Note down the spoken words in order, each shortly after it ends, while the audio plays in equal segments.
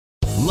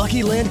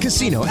Lucky Land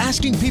Casino,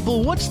 asking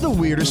people, what's the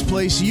weirdest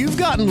place you've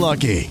gotten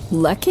lucky?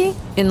 Lucky?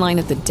 In line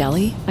at the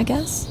deli, I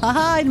guess?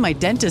 Aha, in my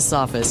dentist's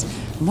office.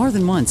 More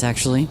than once,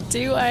 actually.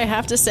 Do I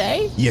have to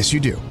say? Yes, you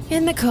do.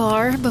 In the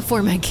car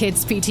before my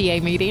kids'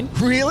 PTA meeting.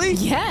 Really?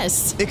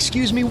 Yes.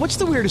 Excuse me, what's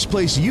the weirdest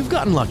place you've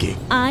gotten lucky?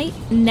 I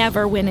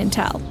never win and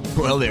tell.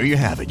 Well, there you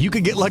have it. You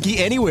can get lucky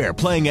anywhere,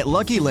 playing at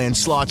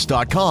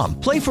LuckyLandSlots.com.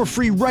 Play for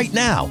free right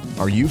now.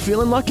 Are you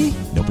feeling lucky?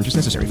 No purchase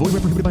necessary. Void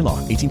where prohibited by law.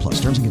 18+.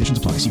 Terms and conditions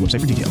apply. See website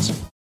for details.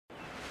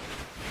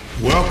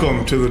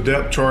 Welcome to the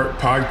Depth Chart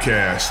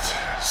Podcast.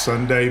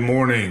 Sunday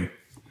morning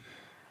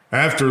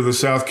after the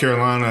South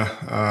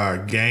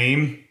Carolina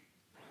game.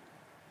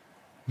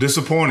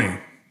 Disappointing.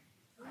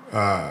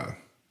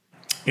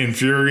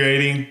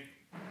 Infuriating.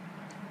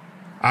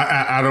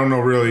 I don't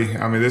know really.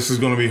 I mean, this is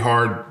going to be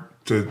hard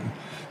to...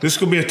 This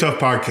could be a tough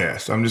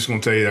podcast. I'm just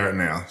going to tell you that right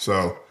now.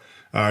 So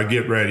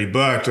get ready.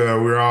 But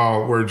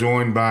we're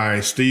joined by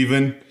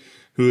Steven,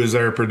 who is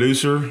our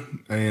producer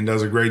and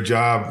does a great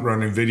job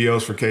running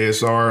videos for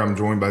KSR. I'm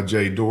joined by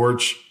Jay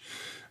Dortch,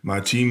 my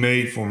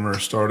teammate, former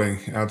starting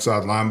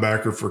outside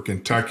linebacker for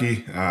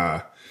Kentucky.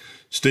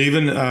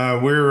 Steven,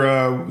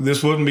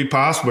 this wouldn't be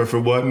possible if it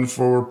wasn't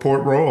for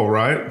Port Royal,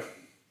 right?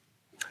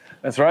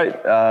 That's right.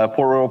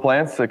 Port Royal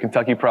Plants, a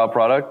Kentucky proud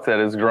product that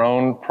is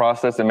grown,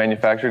 processed, and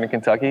manufactured in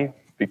Kentucky.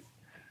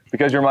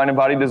 Because your mind and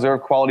body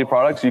deserve quality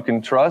products you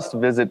can trust,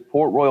 visit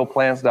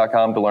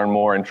portroyalplants.com to learn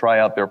more and try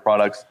out their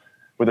products.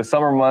 With the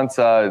summer months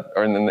or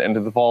into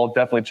the fall,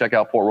 definitely check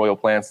out Port Royal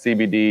Plants,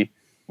 CBD,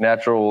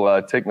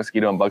 natural tick,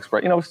 mosquito, and bug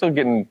spray. You know, we're still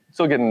getting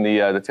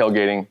the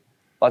tailgating.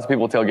 Lots of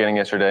people tailgating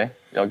yesterday.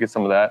 Get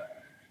some of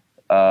that.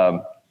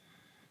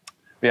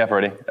 Yeah,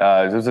 Freddie.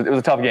 It was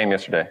a tough game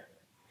yesterday.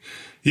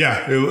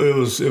 Yeah, it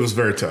was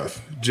very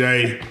tough.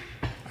 Jay,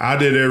 I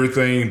did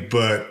everything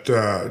but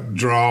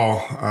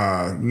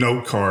draw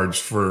note cards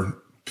for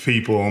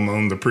people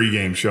on the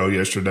pregame show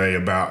yesterday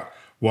about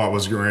what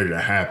was getting ready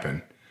to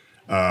happen.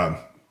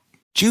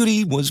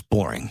 Judy was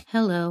boring.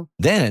 Hello.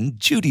 Then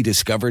Judy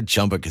discovered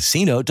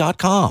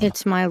ChumbaCasino.com.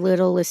 It's my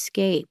little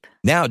escape.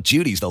 Now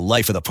Judy's the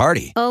life of the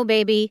party. Oh,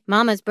 baby,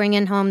 mama's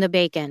bringing home the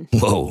bacon.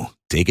 Whoa,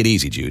 take it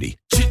easy, Judy.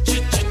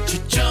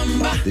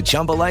 The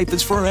Chumba life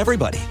is for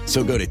everybody.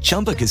 So go to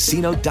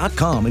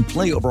ChumbaCasino.com and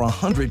play over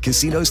 100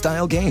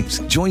 casino-style games.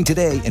 Join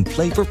today and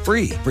play for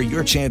free for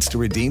your chance to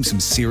redeem some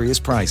serious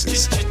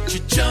prizes.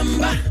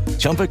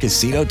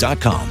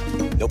 ChumbaCasino.com.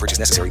 No purchase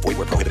necessary. Void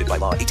where prohibited by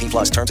law.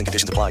 18+ terms and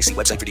conditions apply. See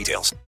website for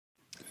details.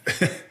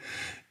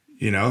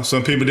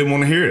 Some people didn't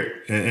want to hear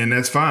it, and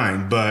that's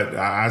fine. But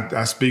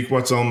I speak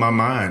what's on my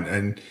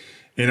mind.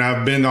 And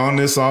I've been on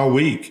this all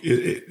week.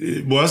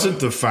 It wasn't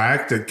the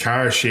fact that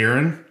Kyra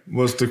Sharon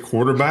was the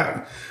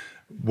quarterback.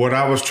 What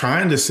I was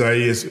trying to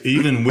say is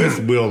even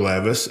with Will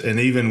Levis and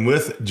even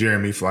with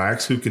Jeremy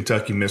Flax, who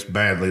Kentucky missed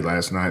badly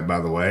last night,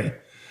 by the way,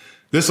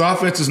 this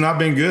offense has not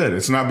been good.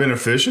 It's not been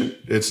efficient.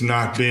 It's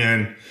not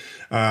been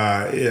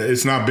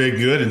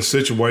good in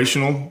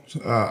situational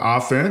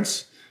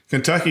offense.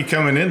 Kentucky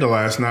coming into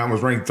last night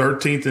was ranked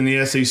 13th in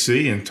the SEC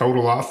in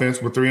total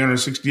offense with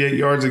 368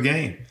 yards a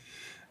game.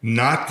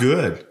 Not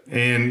good.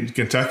 And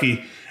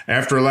Kentucky,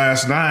 after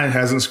last night,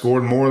 hasn't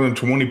scored more than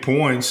 20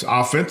 points,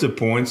 offensive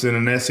points, in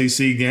an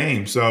SEC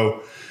game.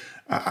 So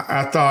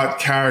I thought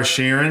Kyra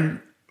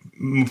Sharon,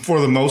 for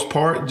the most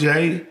part,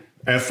 Jay,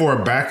 for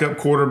a backup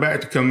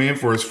quarterback to come in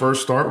for his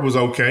first start was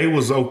okay,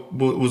 was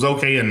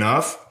okay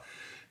enough.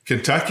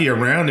 Kentucky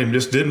around him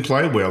just didn't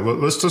play well.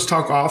 Let's just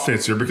talk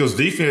offense here, because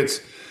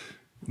defense,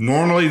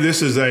 normally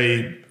this is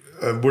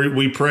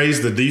we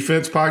praise the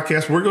defense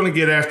podcast. We're going to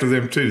get after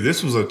them too.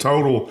 This was a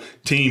total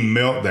team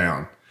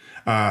meltdown.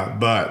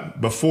 But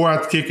before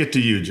I kick it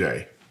to you,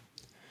 Jay,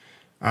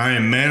 I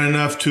am man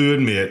enough to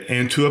admit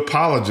and to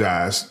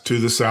apologize to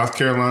the South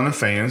Carolina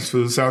fans,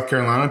 to the South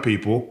Carolina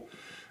people,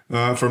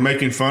 for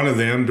making fun of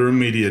them during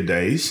media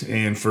days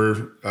and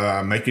for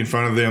making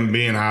fun of them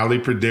being highly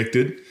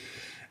predicted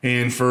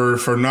and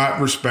for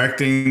not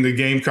respecting the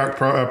Gamecock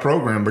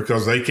program,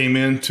 because they came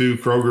into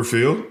Kroger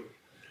Field,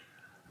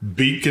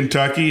 beat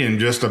Kentucky in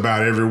just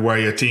about every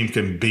way a team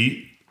can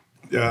beat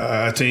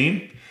a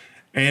team,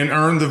 and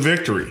earned the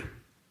victory.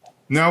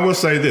 Now, I will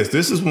say this.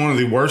 This is one of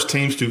the worst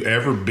teams to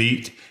ever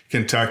beat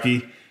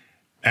Kentucky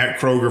at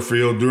Kroger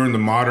Field during the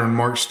modern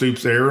Mark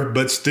Stoops era,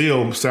 but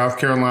still South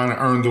Carolina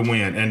earned the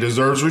win and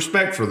deserves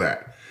respect for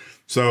that.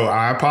 So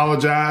I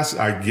apologize.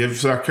 I give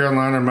South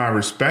Carolina my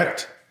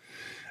respect.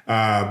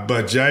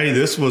 But, Jay,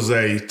 this was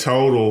a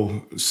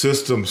total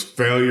systems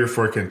failure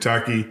for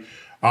Kentucky.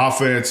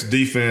 Offense,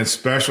 defense,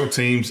 special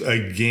teams,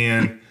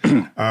 again,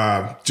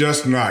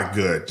 just not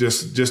good.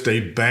 Just a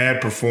bad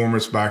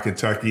performance by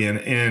Kentucky.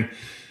 And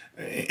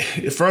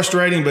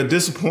frustrating but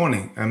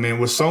disappointing. I mean,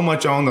 with so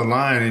much on the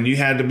line and you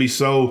had to be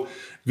so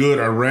good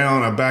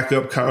around a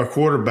backup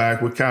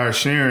quarterback with Kyra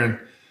Sharon,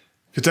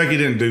 Kentucky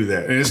didn't do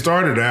that. And it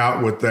started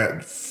out with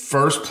that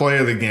first play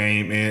of the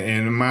game.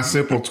 And my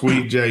simple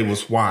tweet, Jay,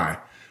 was why?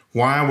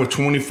 Why with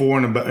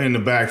 24 in the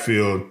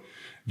backfield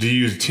do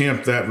you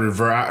attempt that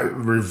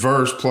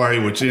reverse play,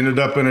 which ended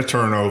up in a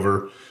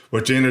turnover,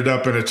 which ended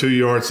up in a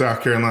 2-yard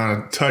South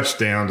Carolina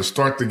touchdown to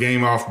start the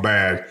game off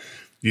bad.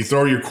 You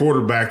throw your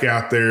quarterback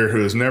out there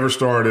who has never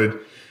started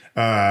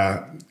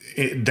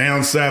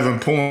down 7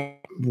 points.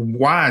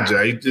 Why,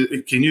 Jay?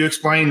 Can you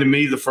explain to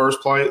me the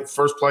first play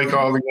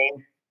call of the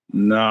game?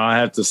 No, I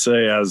have to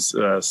say I was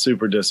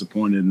super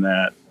disappointed in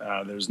that.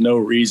 There's no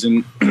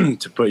reason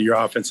to put your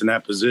offense in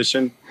that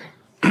position.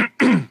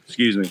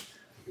 Excuse me.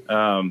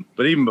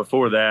 But even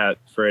before that,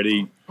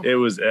 Freddie, it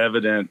was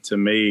evident to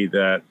me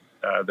that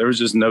there was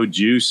just no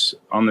juice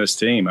on this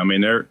team. I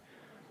mean,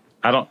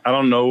 I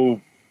don't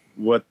know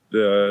what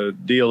the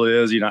deal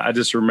is. I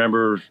just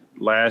remember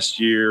last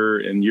year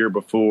and year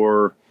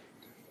before,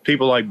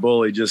 people like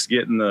Bully just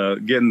getting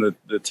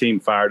the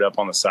team fired up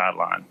on the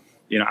sideline.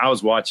 I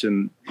was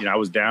watching. I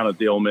was down at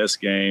the Ole Miss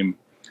game,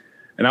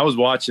 and I was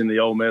watching the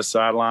Ole Miss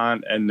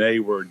sideline, and they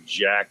were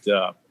jacked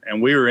up.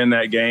 And we were in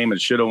that game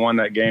and should have won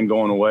that game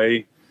going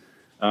away.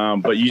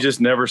 But you just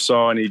never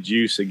saw any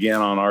juice again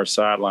on our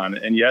sideline.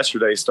 And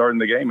yesterday, starting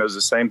the game, it was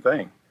the same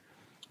thing.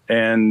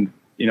 And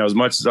as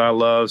much as I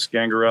love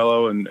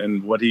Scangarello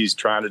and what he's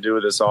trying to do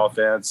with this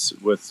offense,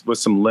 with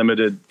some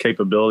limited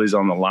capabilities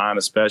on the line,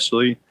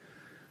 especially,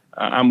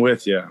 I'm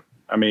with you.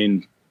 I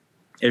mean,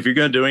 if you're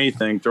going to do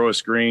anything, throw a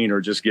screen or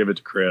just give it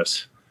to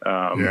Chris.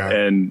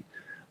 And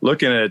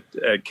looking at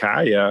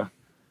Kaya,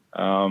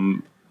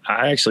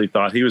 I actually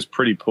thought he was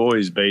pretty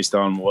poised based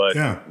on what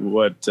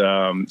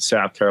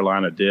South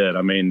Carolina did.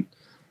 I mean,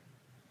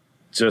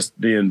 just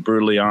being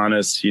brutally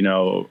honest,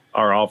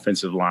 our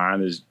offensive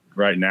line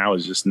right now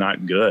is just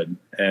not good,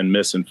 and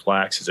missing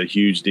Flax is a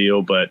huge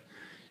deal. But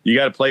you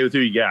got to play with who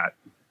you got,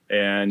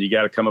 and you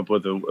got to come up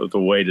with a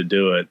way to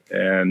do it.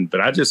 But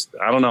I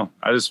don't know.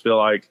 I just feel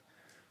like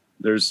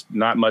there's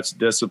not much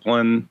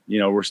discipline.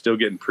 We're still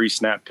getting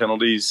pre-snap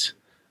penalties.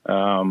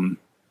 3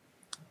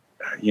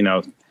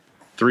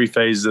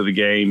 phases of the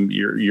game,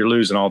 you're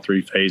losing all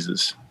 3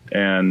 phases.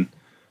 And,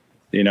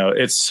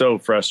 it's so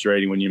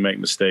frustrating when you make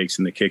mistakes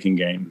in the kicking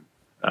game.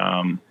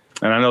 And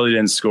I know they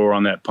didn't score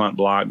on that punt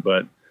block,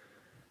 but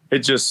it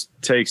just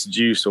takes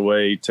juice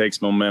away, takes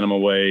momentum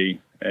away,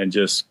 and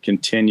just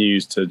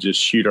continues to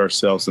just shoot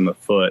ourselves in the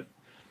foot.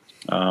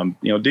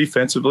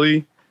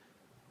 Defensively,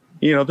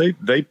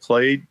 they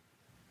played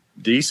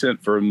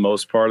decent for the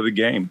most part of the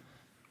game.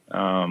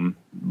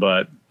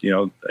 But,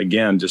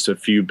 again, just a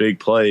few big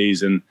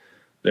plays, and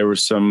there were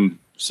some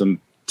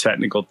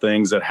technical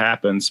things that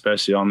happened,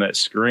 especially on that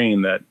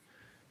screen, that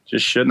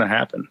just shouldn't have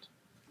happened.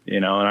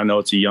 And I know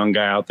it's a young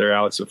guy out there,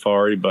 Alex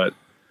Safari, but,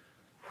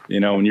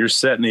 when you're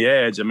setting the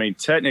edge, I mean,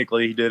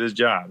 technically he did his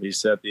job. He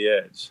set the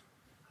edge.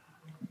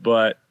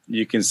 But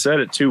you can set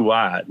it too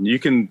wide. You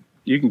can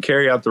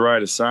carry out the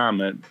right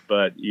assignment,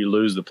 but you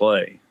lose the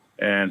play.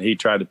 And he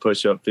tried to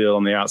push upfield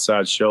on the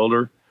outside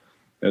shoulder,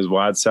 his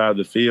wide side of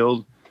the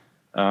field.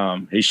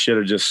 He should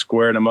have just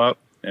squared him up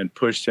and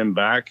pushed him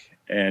back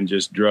and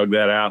just drug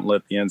that out and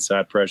let the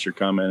inside pressure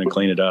come in and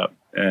clean it up.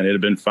 And it'd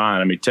have been fine.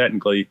 I mean,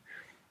 technically,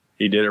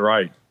 he did it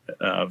right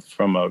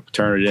from a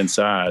turn it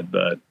inside.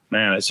 But,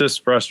 man, it's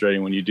just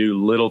frustrating when you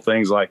do little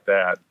things like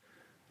that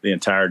the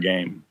entire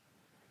game.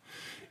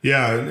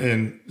 Yeah,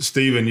 and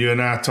Steven, you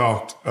and I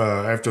talked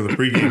after the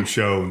pregame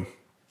show.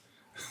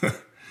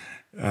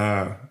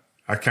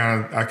 I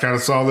kind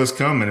of saw this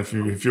coming, if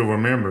you'll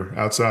remember,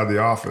 outside the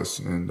office,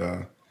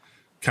 and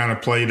kind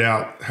of played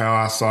out how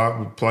I saw it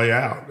would play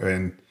out.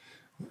 And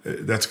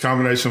that's a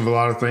combination of a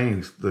lot of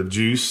things. The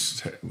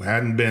juice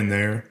hadn't been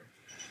there.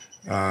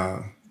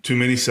 Too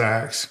many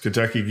sacks.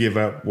 Kentucky gave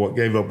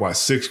up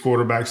 6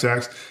 quarterback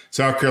sacks.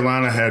 South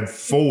Carolina had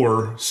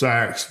 4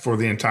 sacks for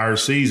the entire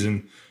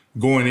season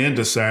going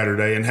into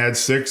Saturday and had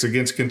 6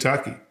 against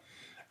Kentucky.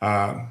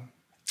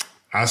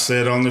 I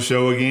said on the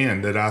show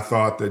again that I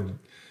thought that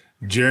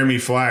Jeremy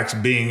Flax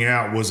being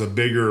out was a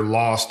bigger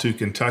loss to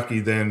Kentucky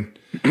than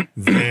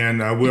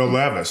Will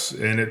Levis,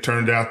 and it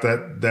turned out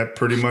that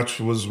pretty much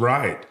was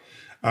right.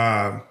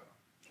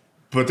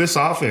 But this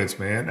offense,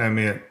 man, I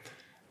mean,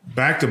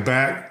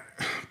 back-to-back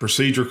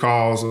procedure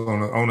calls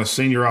on a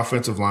senior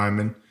offensive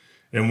lineman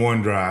in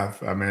one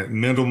drive. I mean,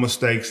 mental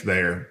mistakes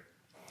there.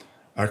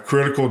 A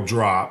critical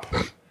drop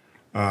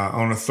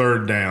on a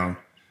 3rd down.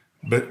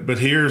 But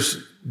here's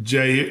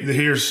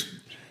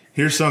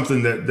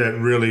something that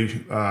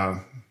really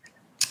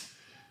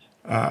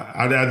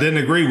I didn't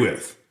agree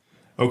with.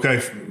 Okay,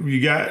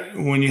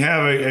 when you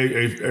have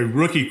a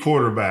rookie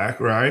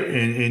quarterback, right,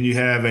 and you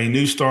have a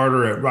new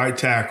starter at right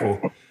tackle,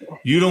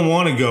 you don't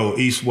want to go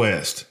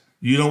east-west.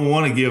 You don't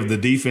want to give the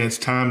defense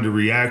time to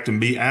react and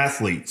be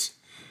athletes.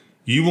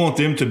 You want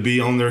them to be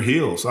on their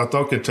heels. I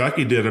thought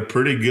Kentucky did a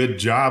pretty good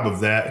job of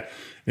that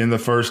in the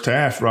first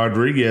half.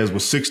 Rodriguez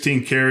was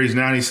 16 carries,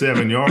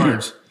 97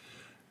 yards.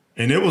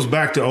 And it was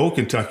back to old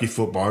Kentucky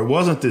football. It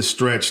wasn't this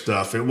stretch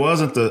stuff. It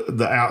wasn't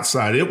the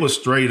outside. It was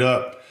straight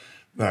up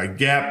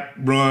gap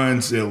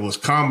runs. It was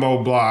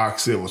combo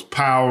blocks. It was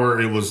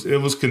power. It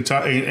was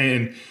Kentucky.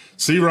 And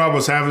C-Rob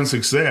was having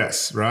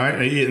success, right?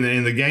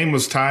 And the game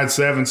was tied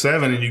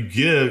 7-7, and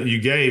you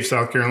gave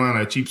South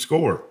Carolina a cheap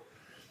score.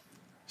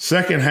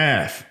 Second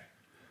half,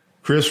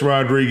 Chris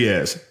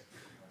Rodriguez,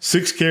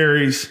 6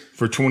 carries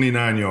for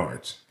 29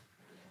 yards.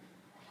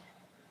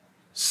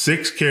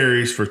 6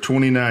 carries for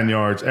 29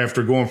 yards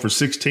after going for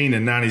 16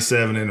 and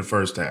 97 in the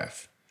first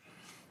half.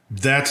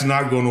 That's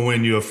not going to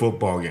win you a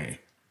football game.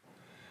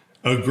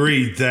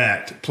 Agree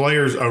that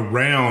players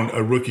around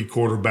a rookie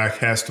quarterback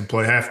have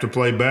to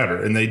play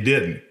better, and they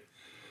didn't.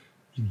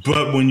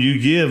 But when you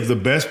give the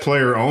best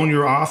player on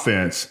your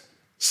offense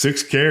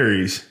 6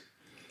 carries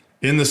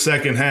in the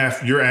second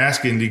half, you're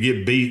asking to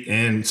get beat,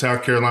 and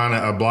South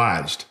Carolina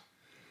obliged.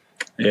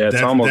 Yeah,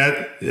 it's almost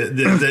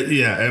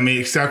yeah. I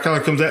mean, South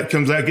Carolina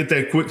comes out, get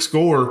that quick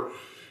score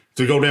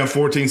to go down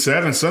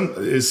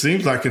 14-7. It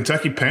seems like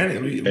Kentucky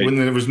panicked when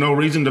there was no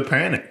reason to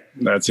panic.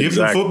 That's Give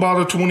exactly. the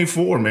football to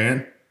 24,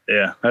 man.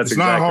 Yeah, that's it's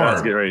not exactly hard. what I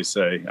was getting ready to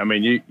say. I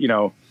mean,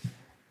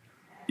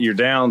 you're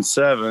down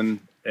 7,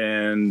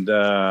 and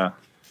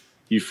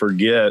you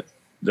forget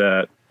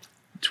that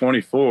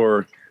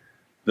 24.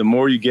 The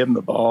more you give him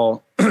the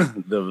ball,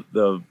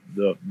 the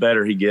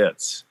better he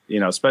gets.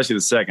 Especially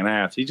the second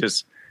half.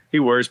 He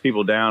wears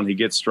people down. He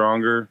gets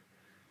stronger,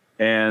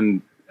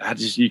 and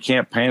you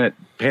can't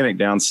panic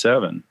down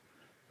 7.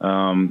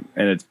 And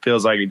it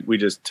feels like we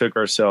just took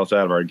ourselves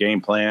out of our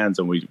game plans,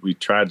 and we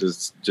tried to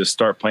just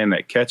start playing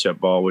that catch-up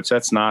ball, which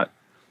that's not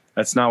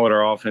what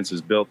our offense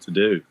is built to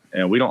do.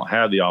 And we don't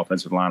have the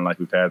offensive line like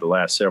we've had the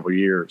last several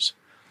years.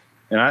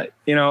 And I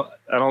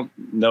don't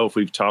know if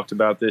we've talked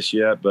about this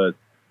yet, but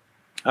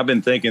I've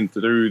been thinking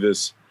through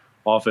this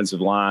offensive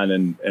line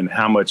and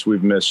how much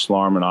we've missed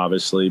Schlarman,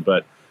 obviously.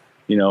 But,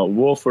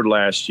 Wolford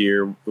last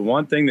year, the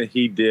one thing that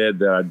he did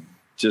that I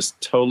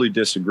just totally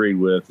disagreed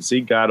with is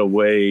he got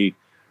away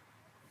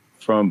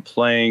from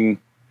playing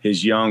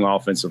his young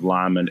offensive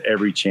linemen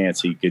every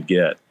chance he could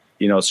get.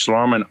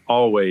 Schlarman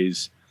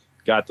always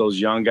got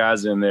those young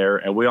guys in there,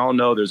 and we all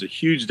know there's a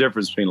huge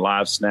difference between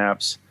live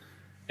snaps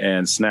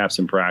and snaps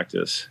in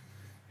practice.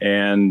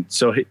 And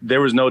so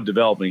there was no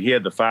developing. He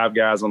had the 5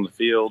 guys on the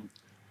field,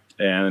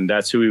 and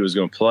that's who he was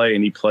going to play,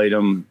 and he played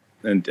them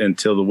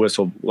until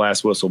the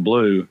last whistle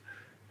blew.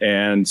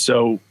 And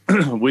so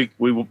we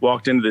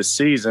walked into this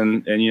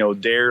season,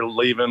 and, Dare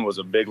leaving was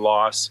a big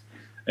loss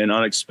and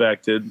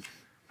unexpected.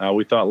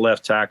 We thought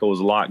left tackle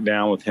was locked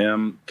down with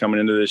him coming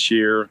into this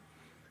year.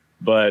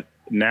 But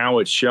now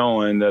it's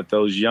showing that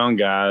those young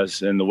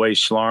guys and the way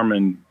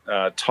Schlarman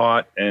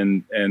taught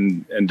and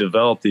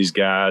developed these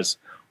guys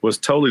was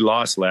totally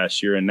lost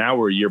last year, and now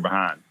we're a year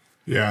behind.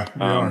 Yeah.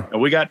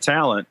 And we got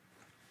talent,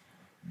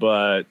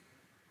 but,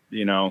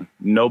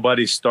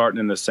 nobody's starting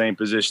in the same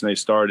position they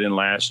started in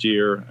last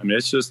year. I mean,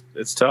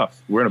 it's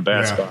tough. We're in a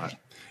bad spot.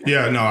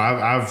 Yeah,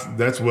 no,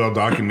 that's well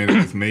documented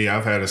with me.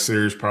 I've had a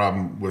serious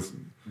problem with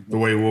the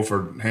way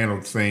Wolford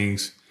handled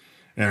things,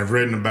 and I've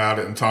written about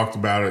it and talked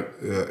about it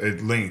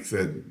at length,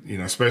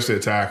 especially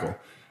at tackle.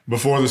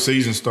 Before the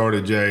season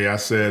started, Jay, I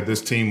said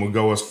this team will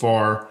go as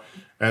far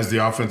as the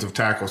offensive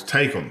tackles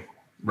take them,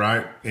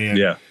 right?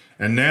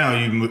 And now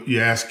you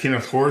ask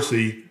Kenneth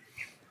Horsey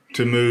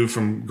to move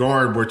from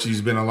guard, which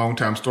he's been a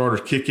long-time starter,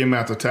 kick him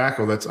out the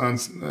tackle. That's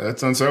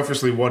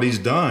unselfishly what he's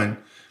done,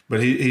 but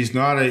he's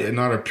not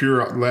a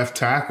pure left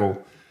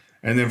tackle.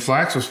 And then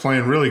Flax was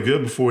playing really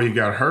good before he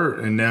got hurt,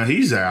 and now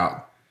he's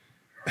out.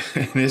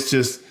 And it's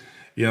just,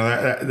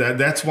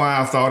 that's why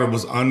I thought it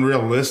was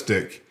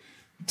unrealistic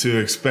to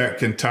expect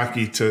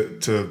Kentucky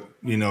to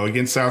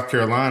against South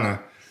Carolina.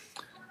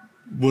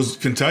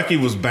 Kentucky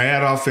was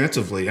bad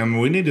offensively. I mean,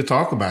 we need to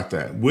talk about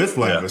that with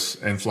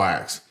Levis and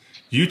Flax.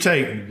 You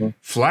take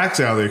Flax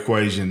out of the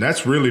equation,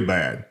 that's really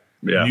bad.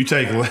 Yeah. You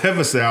take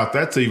Levis out,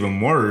 that's even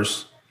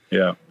worse.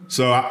 Yeah.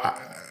 So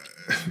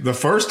the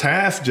first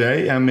half,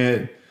 Jay, I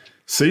mean,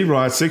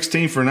 C-Rod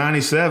 16 for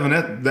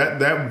 97,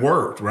 that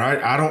worked,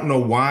 right? I don't know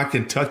why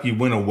Kentucky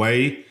went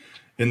away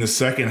in the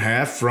second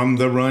half from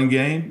the run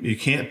game. You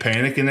can't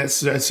panic in that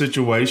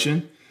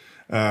situation,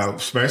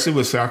 especially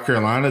with South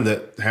Carolina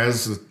that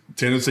has the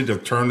tendency to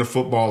turn the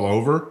football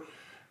over.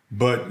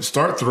 But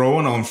start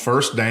throwing on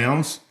first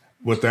downs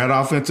with that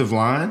offensive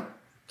line,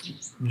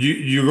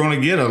 you're going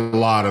to get a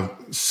lot of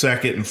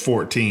second and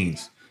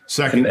 14s,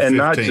 second and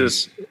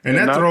 15s. And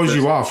that throws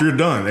you off. You're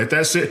done.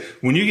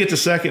 When you get to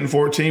second and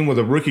 14 with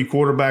a rookie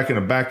quarterback and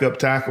a backup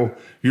tackle,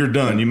 you're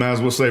done. You might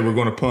as well say we're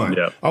going to punt.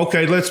 Yep.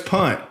 Okay, let's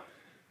punt.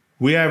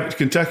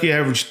 Kentucky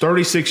averaged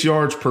 36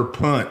 yards per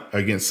punt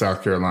against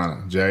South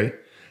Carolina, Jay.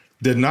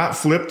 Did not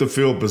flip the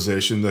field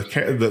position.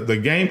 The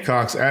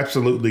Gamecocks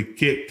absolutely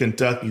kicked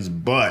Kentucky's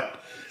butt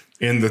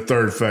in the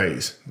third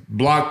phase.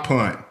 Block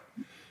punt,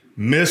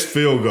 missed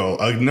field goal,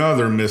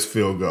 another missed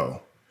field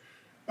goal.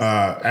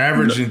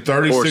 Averaging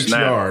 36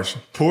 yards.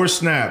 Poor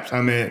snaps.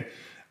 I mean,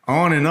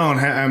 on and on.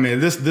 I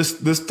mean,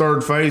 this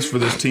third phase for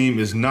this team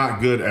is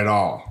not good at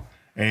all.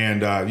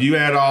 And you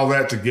add all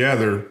that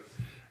together,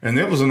 and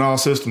it was an all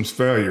systems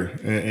failure.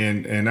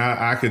 And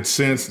I could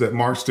sense that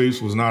Mark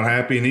Stoops was not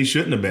happy, and he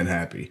shouldn't have been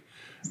happy.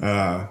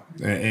 But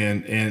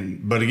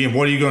again,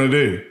 what are you going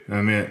to do?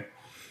 I mean,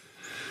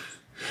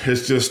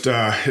 It's just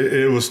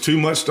it was too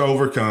much to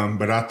overcome.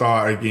 But I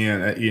thought,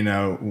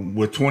 again,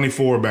 with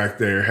 24 back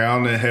there, how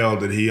in the hell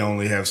did he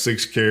only have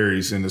 6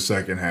 carries in the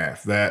second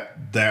half?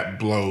 That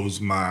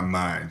blows my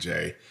mind,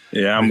 Jay.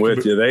 Yeah, I'm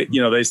with you.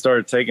 They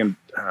started taking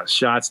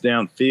shots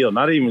downfield,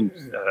 not even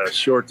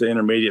short to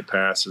intermediate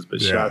passes,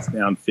 but shots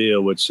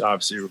downfield, which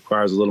obviously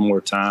requires a little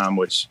more time,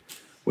 which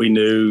we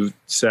knew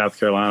South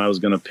Carolina was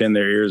going to pin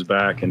their ears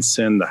back and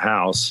send the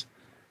house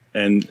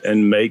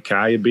and make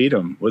Kaya beat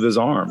them with his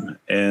arm.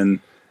 And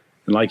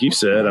like you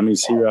said, I mean,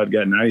 C-Rod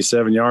got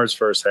 97 yards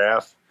first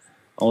half,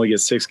 only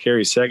gets 6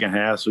 carries second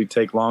half. So we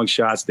take long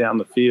shots down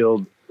the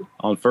field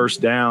on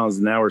first downs.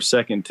 And now we're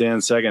 2nd 10,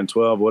 2nd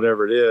 12,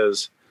 whatever it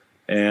is.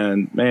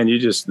 And man,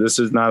 this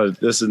is not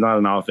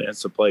an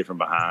offense to play from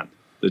behind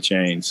the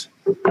chains.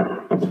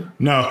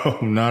 No,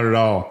 not at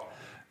all.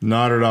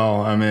 Not at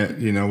all. I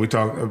mean, we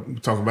talk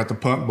about the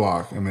punt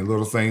block. I mean,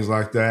 little things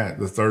like that,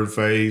 the third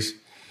phase.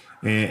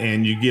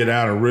 And you get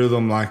out of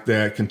rhythm like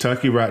that.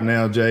 Kentucky right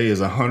now, Jay,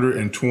 is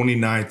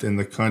 129th in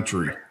the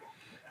country.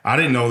 I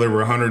didn't know there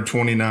were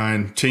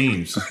 129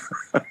 teams.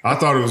 I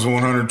thought it was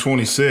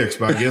 126,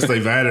 but I guess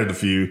they've added a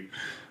few.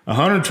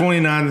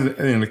 129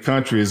 in the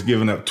country has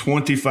given up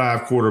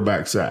 25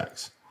 quarterback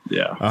sacks.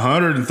 Yeah.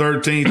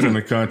 113th in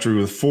the country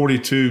with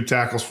 42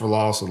 tackles for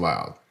loss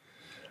allowed.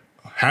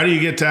 How do you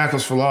get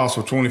tackles for loss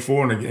with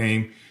 24 in the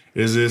game?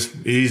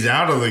 He's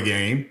out of the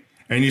game.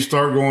 And you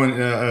start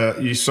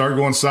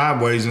going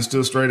sideways and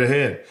still straight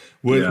ahead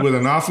with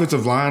an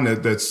offensive line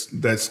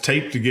that's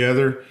taped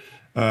together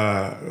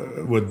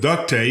with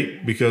duct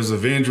tape because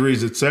of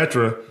injuries,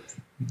 etc.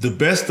 The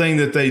best thing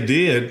that they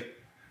did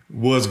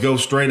was go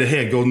straight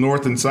ahead, go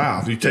north and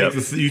south. You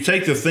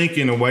take the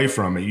thinking away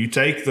from it. You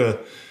take the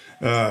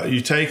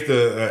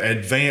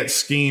advanced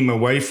scheme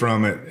away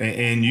from it,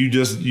 and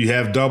you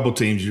have double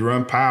teams. You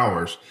run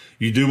powers.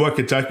 You do what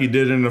Kentucky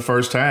did in the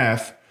first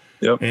half.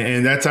 Yep.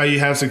 And that's how you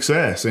have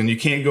success, and you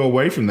can't go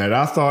away from that.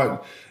 I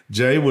thought,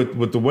 Jay,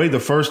 with the way the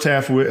first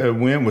half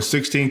went with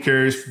 16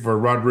 carries for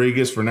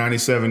Rodriguez for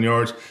 97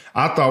 yards,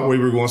 I thought we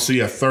were going to see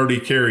a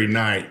 30-carry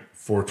night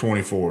for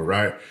 24,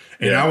 right?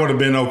 And I would have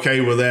been okay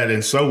with that,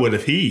 and so would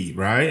have he,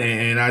 right?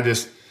 And I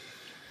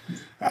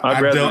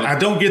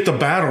don't get the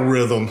battle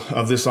rhythm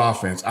of this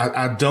offense.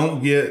 I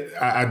don't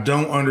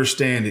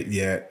understand it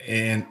yet,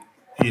 and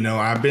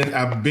I've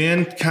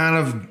been kind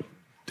of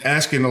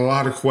asking a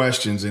lot of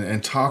questions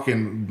and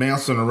talking,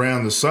 bouncing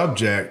around the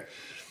subject,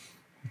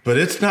 but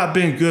it's not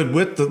been good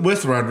with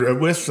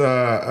Levis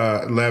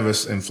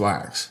and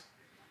Flax.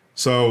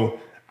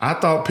 So I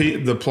thought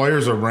the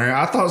players around.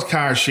 I thought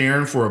Kyle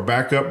Sharon for a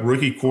backup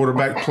rookie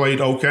quarterback played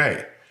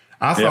okay.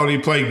 I thought he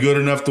played good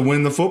enough to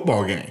win the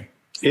football game.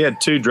 He had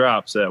 2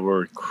 drops that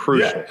were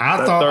crucial.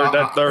 Yeah,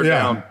 that third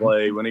down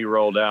play when he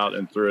rolled out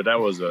and threw it.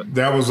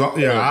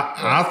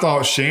 I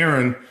thought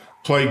Sharon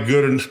played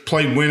good and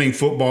played winning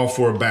football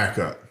for a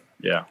backup.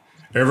 Yeah.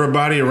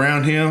 Everybody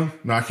around him,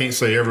 now I can't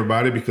say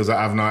everybody because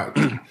I've not,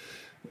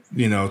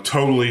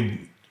 totally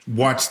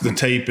watched the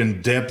tape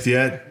in depth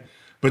yet,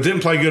 but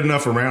didn't play good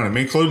enough around him,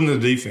 including the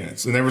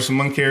defense. And there were some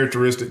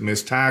uncharacteristic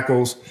missed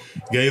tackles,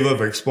 gave up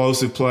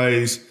explosive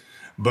plays.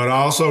 But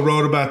I also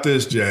wrote about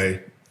this, Jay.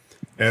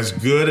 As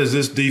good as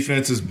this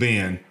defense has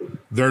been,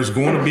 there's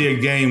going to be a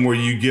game where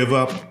you give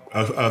up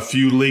a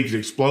few leaked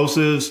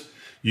explosives.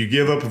 You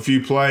give up a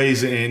few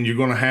plays, and you're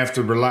going to have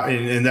to rely,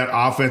 and that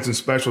offense and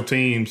special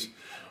teams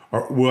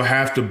will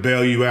have to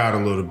bail you out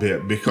a little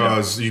bit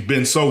because you've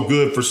been so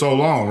good for so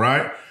long,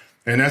 right?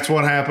 And that's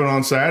what happened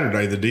on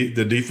Saturday.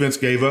 The defense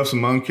gave up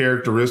some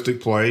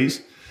uncharacteristic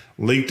plays,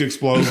 leaked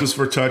explosives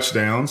for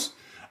touchdowns.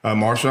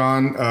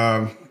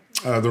 Marshawn,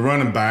 the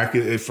running back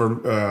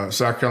for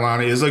South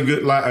Carolina, is a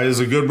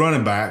good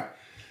running back,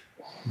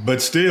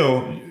 but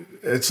still,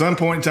 at some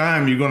point in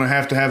time, you're going to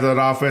have that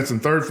offense in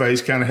third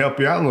phase kind of help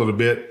you out a little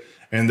bit,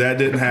 and that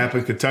didn't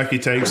happen. Kentucky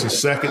takes a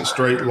second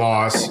straight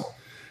loss,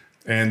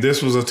 and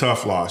this was a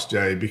tough loss,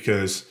 Jay,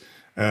 because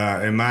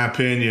in my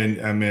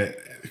opinion,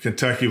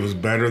 Kentucky was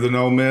better than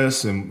Ole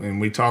Miss,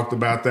 and we talked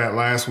about that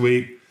last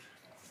week.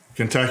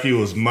 Kentucky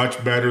was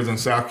much better than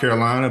South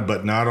Carolina,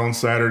 but not on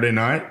Saturday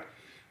night,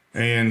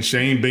 and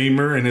Shane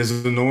Beamer and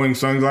his annoying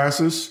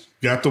sunglasses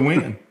got the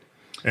win.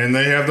 And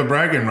they have the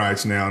bragging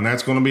rights now, and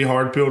that's going to be a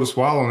hard pill to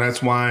swallow. And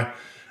that's why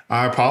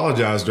I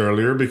apologized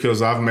earlier,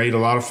 because I've made a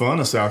lot of fun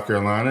of South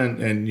Carolina.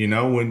 And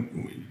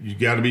when you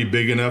got to be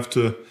big enough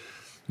to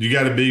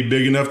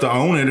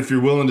own it if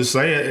you're willing to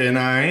say it, and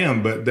I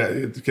am. But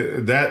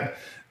that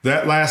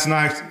last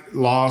night's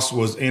loss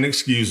was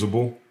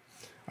inexcusable.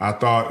 I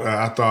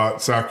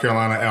thought South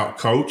Carolina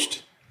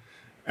outcoached,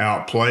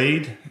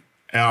 outplayed,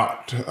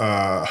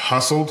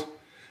 hustled,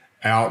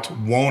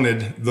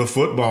 wanted the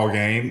football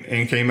game,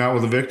 and came out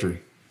with a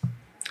victory.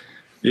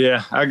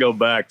 Yeah, I go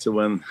back to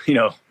when,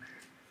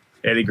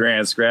 Eddie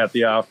Grant scrapped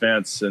the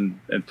offense and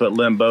put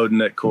Lynn Bowden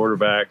at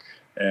quarterback,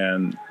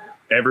 and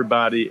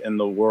everybody in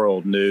the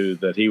world knew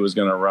that he was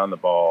going to run the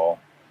ball,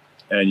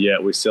 and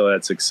yet we still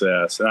had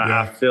success. And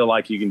I feel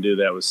like you can do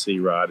that with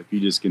C-Rod if you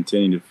just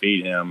continue to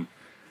feed him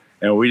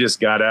And we just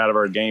got out of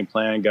our game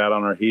plan, got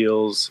on our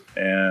heels,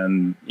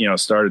 and,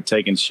 started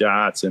taking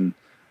shots and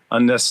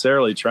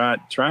unnecessarily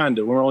trying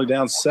to, we're only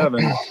down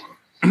 7,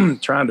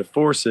 trying to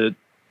force it.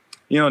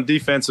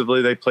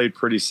 Defensively, they played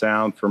pretty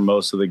sound for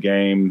most of the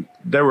game.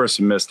 There were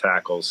some missed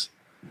tackles.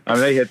 I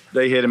mean,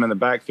 they hit him in the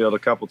backfield a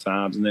couple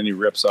times, and then he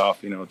rips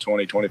off,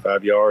 20,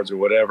 25 yards or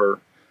whatever.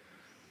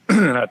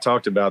 And I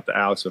talked about the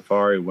Alex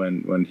Safari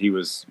when he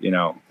was,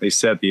 he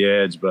set the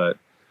edge, but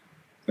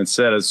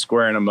instead of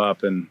squaring him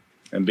up and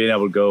being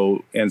able to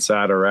go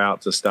inside or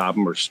out to stop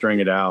him or string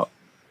it out,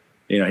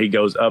 he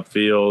goes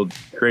upfield,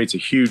 creates a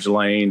huge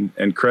lane,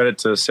 and credit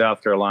to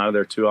South Carolina.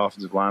 Their 2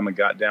 offensive linemen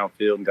got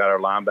downfield and got our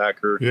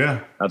linebacker.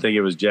 Yeah. I think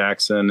it was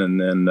Jackson, and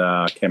then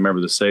I can't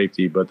remember the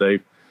safety, but they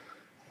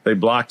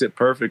blocked it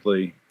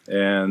perfectly.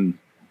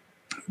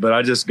 But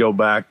I just go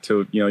back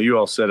to, you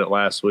all said it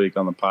last week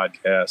on the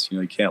podcast,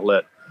 you can't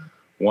let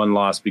one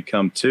loss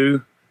become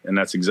 2, and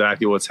that's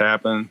exactly what's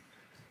happened.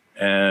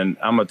 And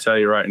I'm going to tell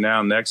you right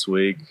now, next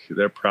week,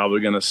 they're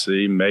probably going to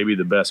see maybe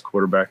the best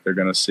quarterback they're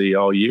going to see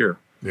all year.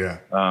 Yeah.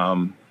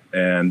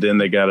 And then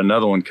they got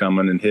another one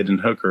coming in Hidden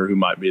Hooker, who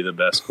might be the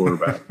best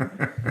quarterback.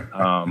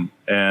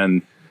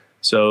 And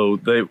so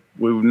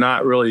we've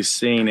not really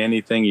seen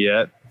anything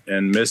yet.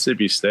 And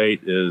Mississippi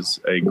State is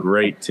a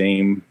great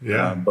team,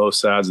 both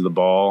sides of the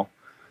ball.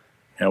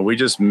 And we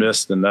just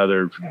missed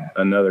another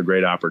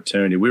great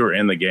opportunity. We were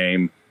in the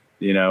game,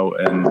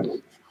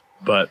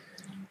 but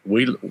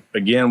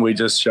we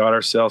just shot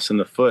ourselves in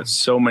the foot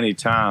so many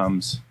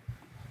times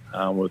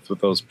with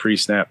those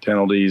pre-snap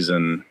penalties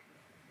and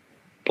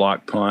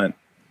block punt,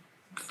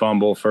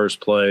 fumble,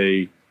 first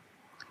play.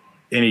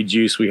 Any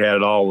juice we had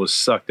at all was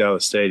sucked out of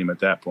the stadium at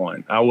that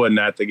point. I wasn't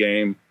at the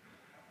game.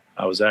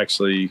 I was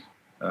actually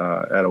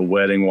at a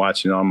wedding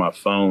watching on my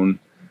phone,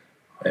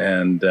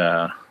 and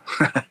I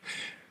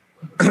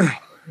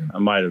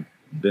might have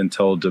been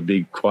told to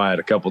be quiet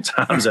a couple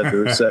times at the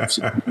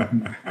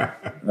reception.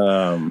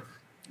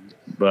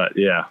 But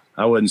yeah,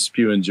 I wasn't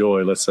spewing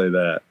joy. Let's say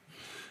that.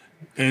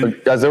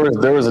 And guys,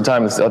 there was a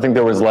time, I think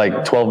there was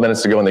like 12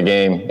 minutes to go in the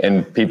game,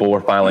 and people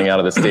were filing out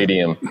of the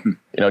stadium,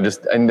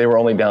 and they were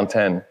only down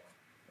 10.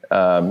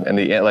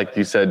 And like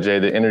you said, Jay,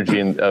 the energy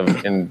in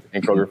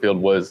Kroger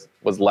Field was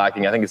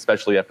lacking. I think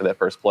especially after that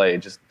first play,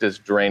 it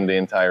just drained the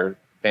entire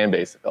fan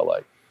base, it felt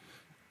like.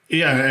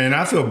 Yeah, and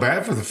I feel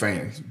bad for the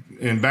fans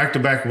in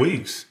back-to-back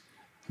weeks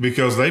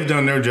because they've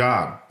done their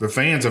job. The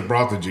fans have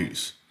brought the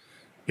juice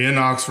in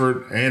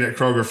Oxford and at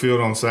Kroger Field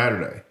on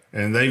Saturday,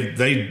 and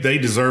they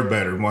deserve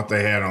better than what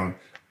they had on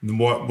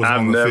what was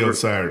on the field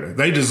Saturday.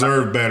 They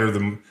deserve better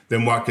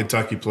than what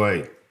Kentucky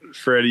played.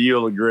 Freddie,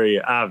 you'll agree.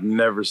 I've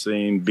never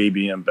seen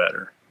BBM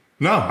better.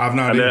 No, I've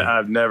not either.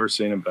 I've never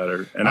seen him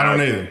better. And I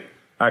don't either.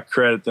 I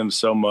credit them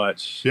so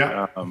much.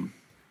 Yeah.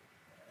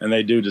 And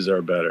they do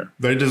deserve better.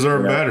 They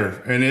deserve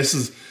better. And this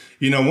is,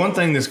 one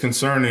thing that's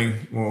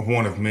concerning, well,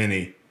 one of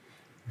many,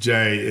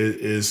 Jay,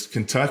 is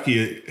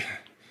Kentucky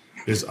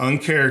is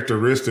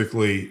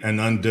uncharacteristically an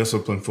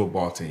undisciplined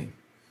football team.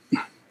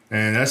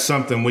 And that's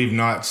something we've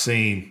not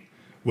seen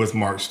with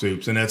Mark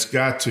Stoops. And that's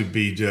got to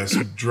be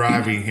just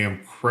driving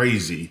him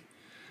crazy.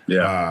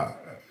 Yeah.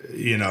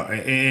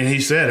 And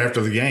he said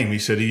after the game,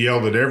 he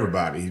yelled at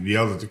everybody. He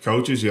yelled at the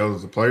coaches, yelled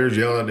at the players,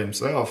 yelled at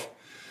himself.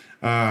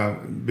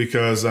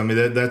 Because,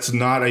 that's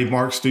not a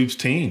Mark Stoops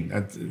team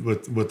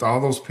with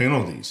all those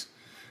penalties.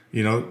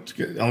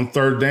 On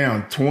third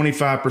down,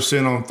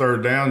 25% on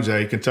third down,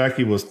 Jay.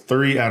 Kentucky was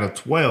 3 out of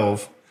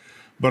 12.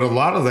 But a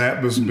lot of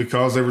that was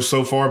because they were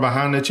so far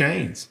behind the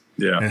chains.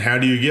 Yeah. And how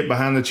do you get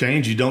behind the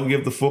chains? You don't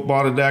give the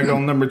football to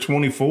daggone number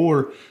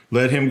 24.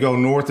 Let him go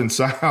north and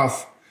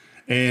south,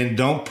 and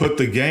don't put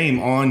the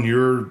game on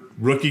your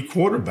rookie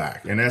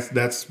quarterback. And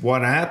that's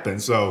what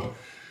happened. So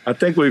I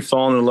think we've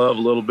fallen in love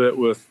a little bit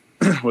with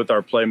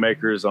our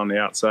playmakers on the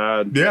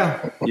outside.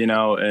 Yeah.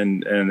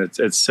 And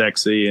it's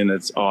sexy, and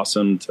it's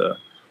awesome to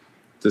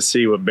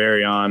see what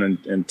Barryon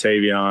and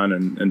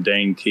Tavion and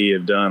Dane Key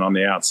have done on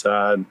the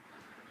outside.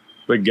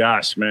 But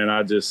gosh, man,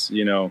 I just,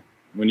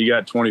 when you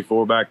got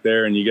 24 back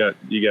there and you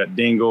got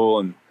Dingle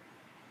and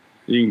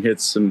you can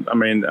hit some,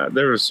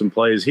 there were some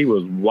plays he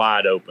was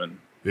wide open.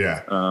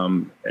 Yeah.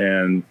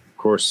 And of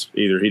course,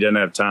 either he doesn't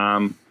have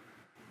time,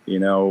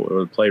 or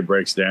the play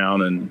breaks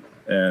down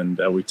and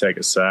we take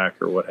a sack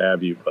or what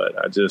have you.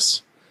 But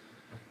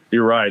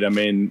you're right.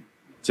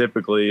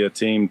 Typically a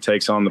team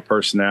takes on the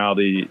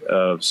personality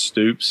of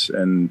Stoops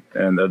and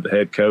of the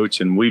head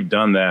coach. And we've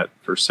done that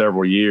for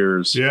several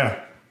years. Yeah.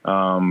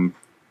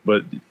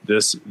 But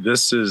this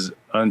is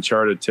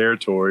uncharted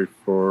territory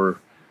for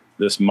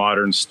this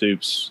modern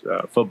Stoops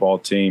football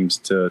teams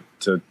to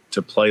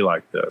play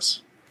like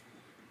this.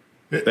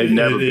 They've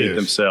never beat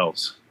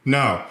themselves.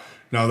 No,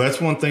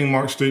 that's one thing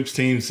Mark Stoops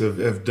teams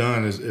have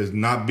done is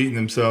not beating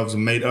themselves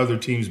and made other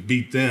teams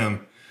beat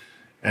them.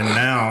 And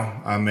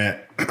now and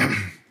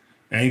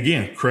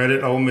again,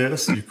 credit Ole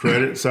Miss, you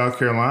credit South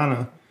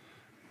Carolina,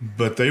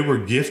 but they were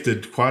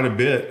gifted quite a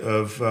bit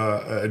of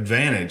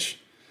advantage.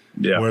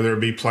 Yeah. Whether it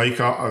be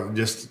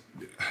just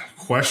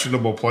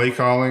questionable play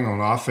calling on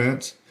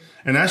offense,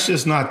 And that's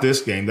just not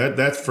this game.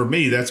 That's for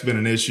me, that's been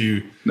an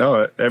issue.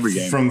 No, every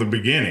game from the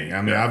beginning.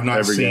 I mean, I've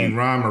not seen game.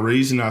 rhyme or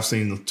reason. I've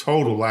seen the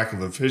total lack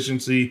of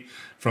efficiency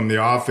from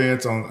the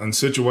offense on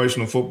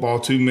situational football,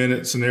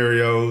 2-minute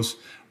scenarios.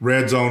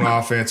 Red zone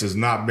offense has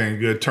not been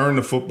good. Turn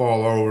the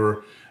football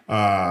over.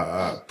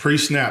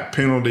 Pre-snap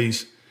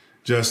penalties,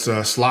 just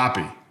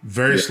sloppy,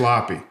 very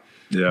sloppy.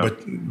 Yeah.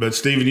 But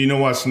Steven, you know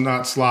what's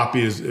not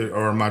sloppy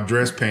are my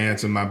dress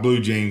pants and my blue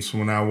jeans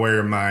when I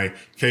wear my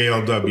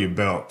KLW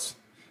belts.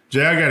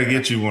 Jay, I got to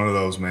get you one of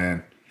those,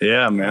 man.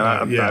 Yeah, man.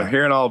 I'm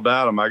hearing all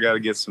about them. I got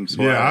to get some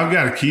swag. Yeah, I've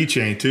got a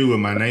keychain too with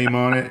my name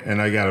on it,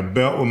 and I got a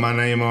belt with my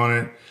name on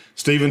it.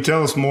 Steven,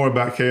 tell us more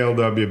about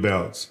KLW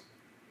belts.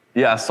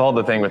 Yeah, I saw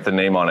the thing with the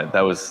name on it.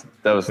 That was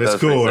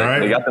cool, right?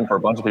 They got them for a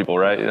bunch of people,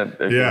 right?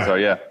 Yeah. So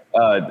yeah.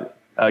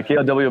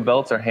 KLW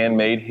belts are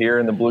handmade here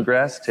in the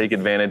Bluegrass. Take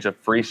advantage of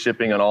free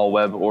shipping on all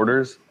web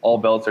orders. All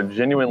belts are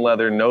genuine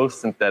leather, no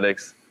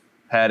synthetics,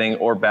 padding,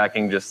 or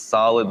backing, just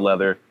solid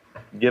leather.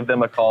 Give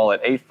them a call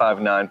at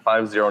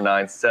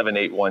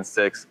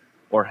 859-509-7816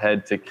 or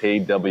head to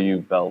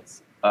KLW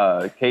Belts,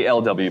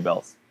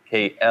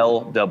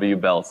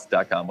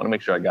 KLWbelts.com. I want to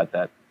make sure I got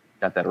that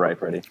right,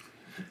 Freddie.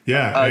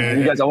 Yeah.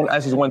 You guys, I want to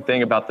ask you one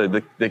thing about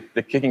the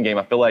kicking game.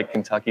 I feel like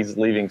Kentucky's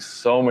leaving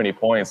so many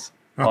points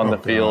on the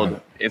field,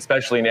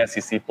 especially in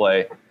SEC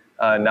play,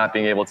 not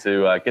being able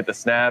to get the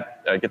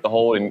snap, get the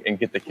hold, and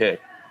get the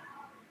kick.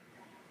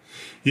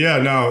 Yeah,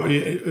 no,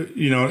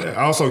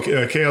 also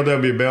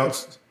KLW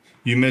Belts,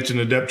 you mentioned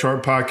the Depth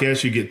Chart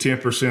podcast, you get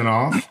 10%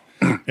 off,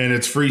 and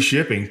it's free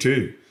shipping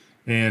too.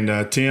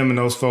 And Tim and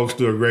those folks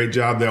do a great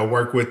job. They'll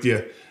work with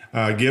you.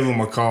 Give them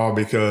a call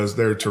because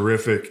they're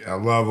terrific. I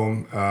love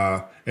them.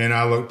 And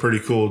I look pretty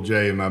cool,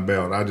 Jay, in my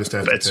belt. I just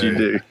have to tell you.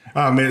 Bet you do.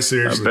 I mean,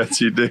 seriously. I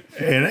bet you do.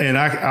 And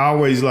I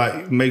always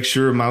make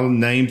sure my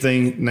name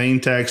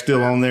tag's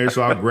still on there,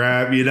 so I'll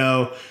grab,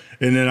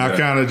 and then I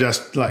kind of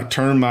just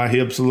turn my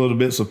hips a little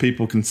bit so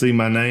people can see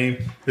my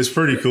name. It's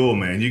pretty cool,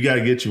 man. You got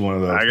to get you one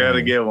of those. I got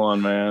to get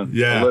one, man.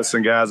 Yeah. Well,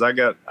 listen, guys, I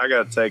got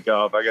to take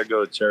off. I got to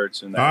go to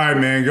church. And all right,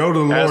 man. Go to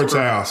the Lord's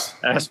house.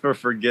 Ask for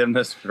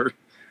forgiveness for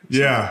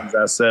things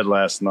I said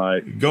last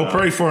night. Go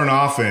pray for an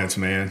offense,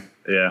 man.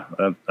 Yeah,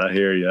 I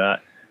hear you.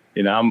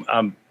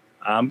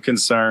 I'm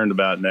concerned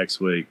about next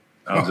week.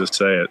 I'll just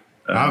say it.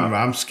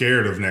 I'm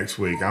scared of next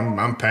week.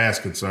 I'm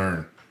past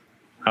concern.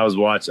 I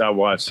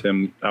watched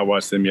them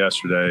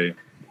yesterday.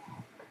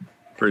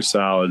 Pretty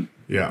solid.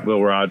 Yeah.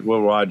 Will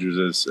Rogers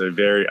is a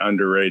very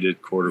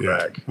underrated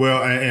quarterback. Yeah.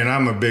 Well, and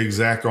I'm a big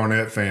Zach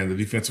Arnett fan, the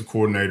defensive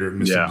coordinator at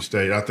Mississippi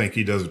State. I think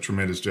he does a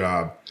tremendous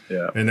job.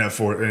 Yeah. In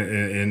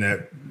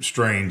that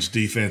strange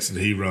defense that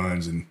he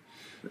runs, and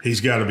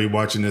he's got to be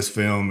watching this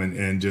film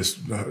and just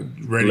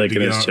ready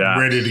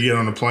to get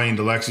on a plane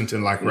to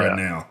Lexington right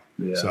now.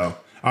 Yeah. So,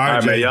 all right,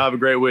 Jay. man. Y'all have a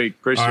great week.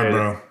 Appreciate it,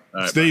 bro. All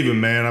right,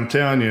 Steven, man, I'm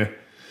telling you,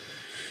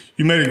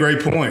 you made a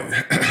great point.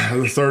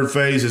 The third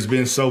phase has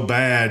been so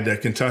bad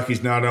that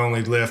Kentucky's not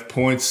only left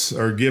points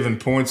or given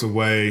points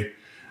away,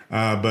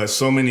 but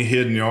so many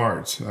hidden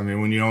yards. I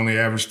mean, when you only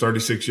average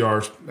 36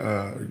 yards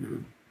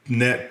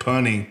net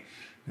punting,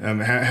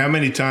 how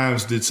many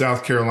times did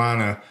South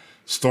Carolina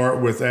start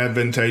with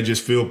advantageous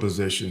field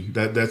position?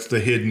 That's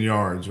the hidden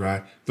yards,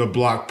 right? The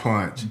block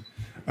punt,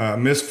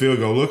 missed field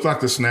goal. Looked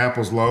like the snap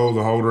was low.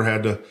 The holder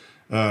had to,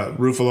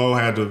 Ruffalo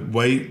had to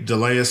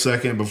delay a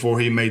second before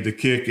he made the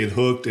kick. It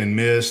hooked and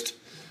missed.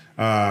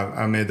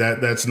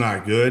 That's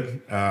not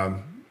good. I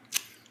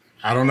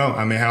don't know.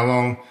 I mean, how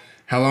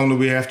long do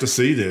we have to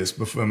see this?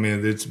 Before,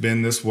 it's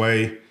been this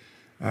way.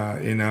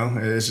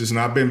 It's just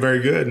not been very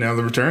good. Now,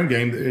 the return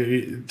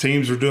game,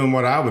 teams are doing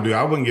what I would do.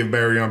 I wouldn't give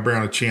Barry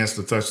Brown a chance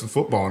to touch the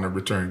football in a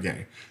return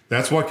game.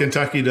 That's what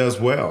Kentucky does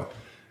well.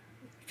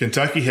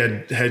 Kentucky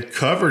had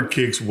covered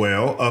kicks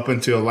well up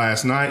until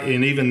last night,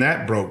 and even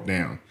that broke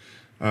down.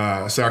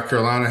 South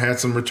Carolina had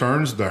some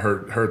returns that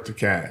hurt the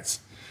Cats.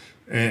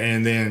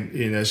 And then,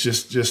 it's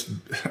just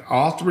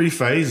all three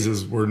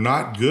phases were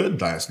not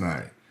good last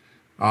night.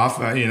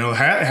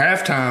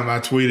 Halftime, I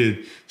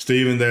tweeted,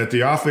 Steven, that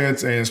the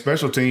offense and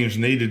special teams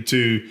needed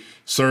to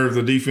serve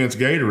the defense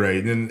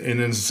Gatorade. And in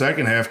the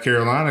second half,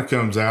 Carolina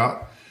comes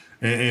out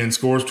and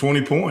scores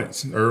 20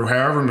 points or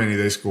however many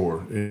they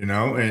score, and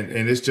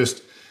it's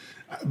just –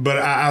 but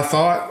I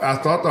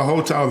thought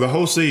the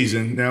whole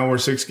season, now we're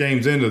 6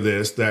 games into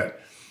this, that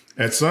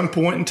at some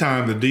point in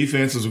time the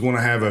defense is going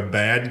to have a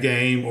bad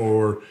game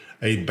or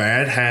a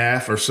bad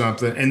half or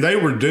something, and they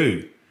were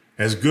due.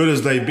 As good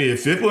as they be,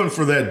 if it wasn't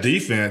for that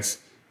defense,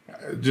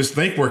 just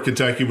think where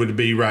Kentucky would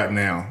be right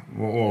now.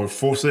 Or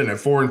sitting at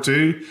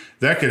 4-2,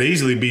 that could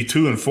easily be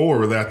 2-4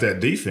 without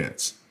that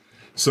defense.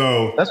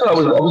 So that's what I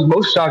was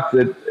most shocked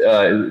that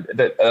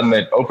on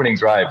the opening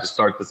drive to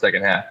start the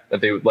second half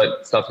that they would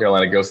let South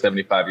Carolina go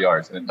 75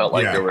 yards, and it felt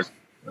like there was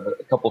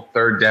a couple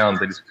third downs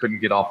they just couldn't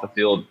get off the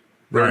field,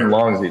 third and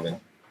longs even.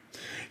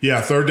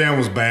 Yeah, third down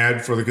was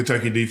bad for the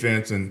Kentucky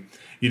defense, and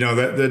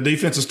that the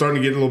defense is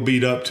starting to get a little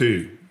beat up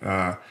too.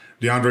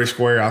 DeAndre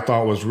Square, I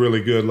thought, was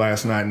really good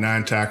last night,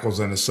 9 tackles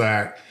and a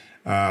sack.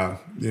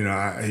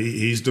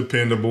 He's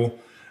dependable.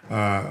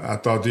 I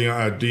thought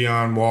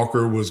Deion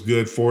Walker was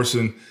good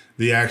forcing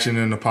the action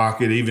in the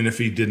pocket, even if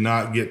he did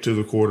not get to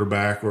the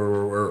quarterback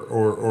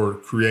or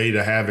create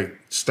a havoc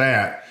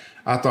stat.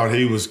 I thought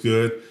he was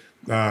good.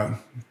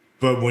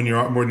 But when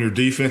your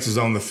defense is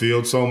on the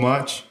field so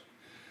much,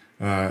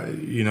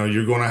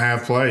 you're going to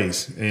have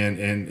plays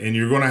and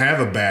you're going to have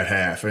a bad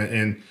half.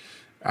 And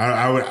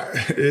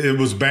it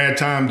was bad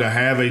time to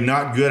have a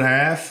not good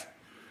half.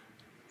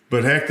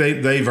 But heck,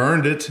 they've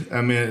earned it.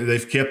 I mean,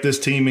 they've kept this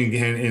team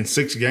in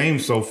 6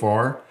 games so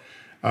far.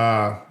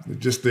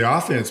 Just the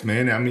offense,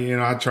 man. I mean,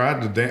 I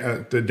tried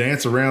to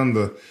dance around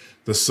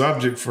the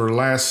subject for the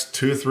last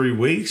 2 or 3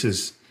 weeks.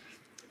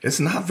 It's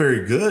not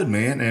very good,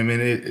 man. I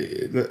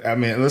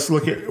mean, let's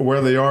look at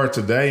where they are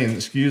today. And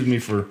excuse me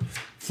for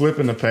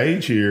flipping the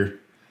page here.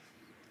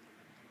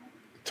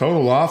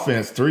 Total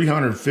offense,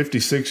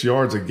 356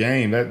 yards a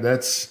game.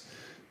 That's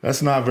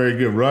not very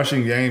good.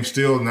 Rushing game,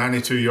 still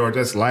 92 yards.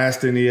 That's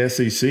last in the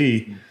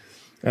SEC.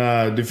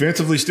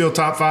 Defensively, still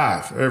top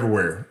 5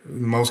 everywhere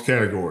in most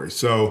categories.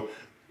 So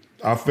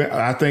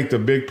I think the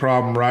big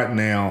problem right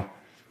now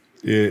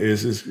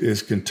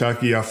is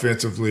Kentucky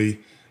offensively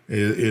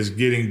is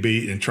getting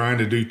beat and trying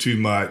to do too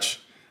much.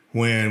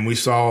 When we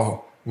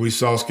saw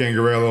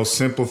Scangarello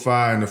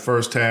simplify in the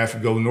first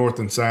half, go north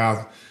and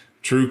south,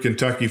 true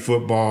Kentucky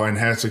football, and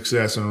had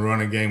success in a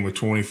running game with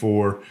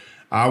 24.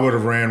 I would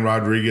have ran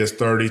Rodriguez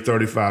 30,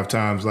 35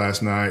 times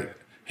last night.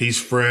 He's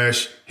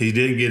fresh. He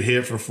didn't get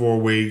hit for 4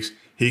 weeks.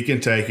 He can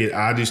take it.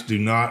 I just do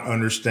not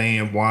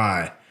understand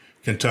why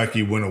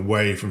Kentucky went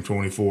away from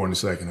 24 in the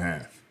second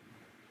half.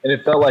 And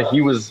it felt like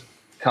he was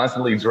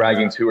constantly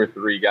dragging 2 or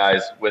 3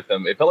 guys with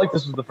him. It felt like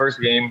this was the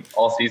first game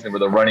all season where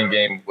the running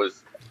game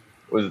was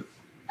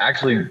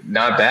actually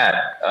not bad.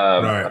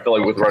 Right. I feel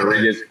like with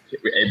Rodriguez,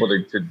 able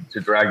to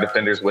drag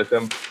defenders with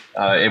him,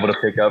 able to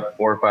pick up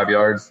 4 or 5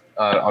 yards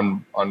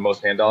on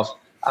most handoffs.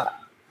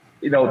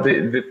 You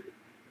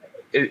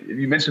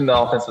mentioned the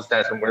offensive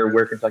stats and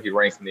where Kentucky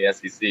ranks in the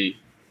SEC.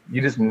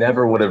 You just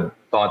never would have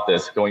thought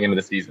this going into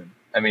the season.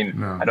 I mean,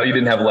 no. I know you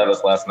didn't have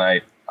Levis last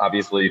night.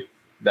 Obviously,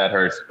 that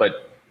hurts.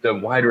 But the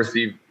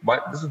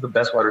this is the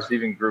best wide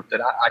receiving group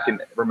that I can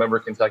remember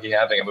Kentucky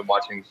having. I've been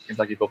watching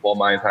Kentucky football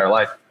my entire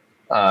life.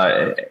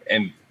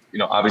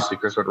 Obviously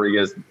Chris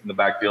Rodriguez in the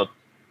backfield.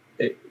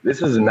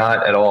 This is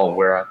not at all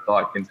where I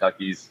thought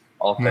Kentucky's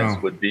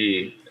offense would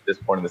be at this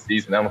point in the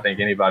season. I don't think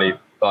anybody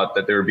thought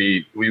that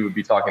we would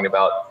be talking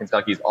about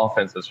Kentucky's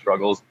offensive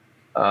struggles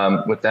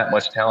with that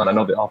much talent. I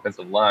know the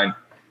offensive line.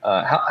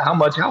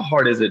 How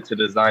hard is it to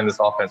design this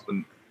offense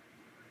when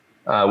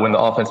the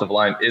offensive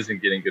line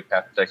isn't getting good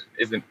pass protection,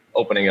 isn't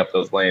opening up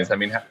those lanes? I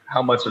mean,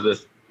 how much of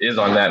this is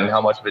on that, and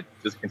how much of it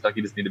does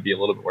Kentucky just need to be a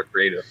little bit more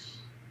creative?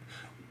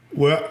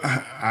 Well,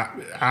 I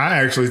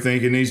actually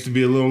think it needs to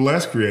be a little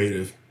less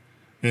creative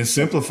and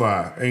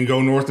simplify and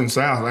go north and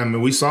south. I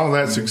mean, we saw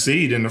that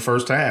succeed in the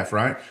first half,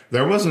 right?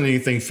 There wasn't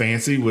anything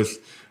fancy with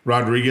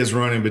Rodriguez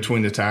running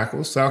between the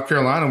tackles. South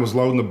Carolina was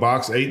loading the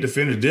box, 8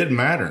 defenders. Didn't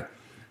matter.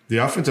 The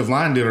offensive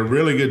line did a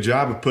really good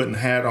job of putting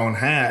hat on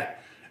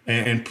hat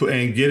and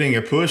getting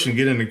a push and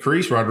getting a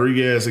crease.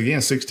 Rodriguez,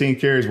 again, 16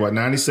 carries,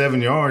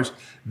 97 yards.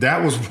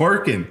 That was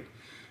working.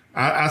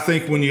 I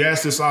think when you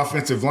ask this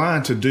offensive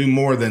line to do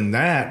more than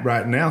that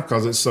right now,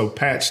 because it's so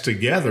patched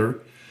together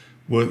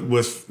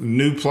with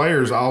new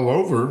players all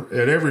over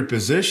at every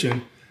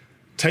position,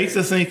 take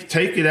the thinking,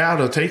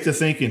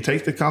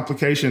 take the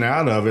complication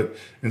out of it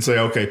and say,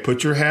 okay,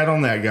 put your hat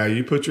on that guy.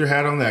 You put your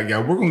hat on that guy.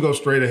 We're going to go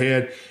straight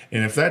ahead.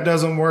 And if that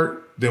doesn't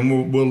work,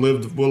 then we'll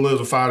live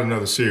to fight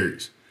another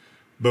series.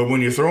 But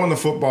when you're throwing the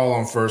football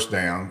on first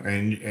down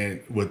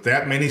and with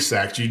that many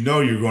sacks,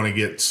 you're going to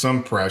get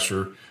some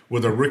pressure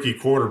with a rookie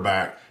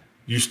quarterback.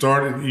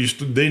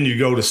 Then you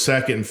go to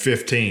 2nd and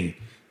 15.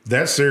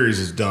 That series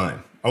is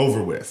done,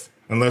 over with,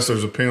 unless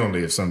there's a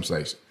penalty of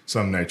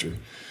some nature.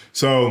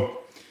 So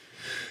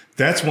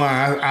that's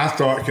why I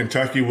thought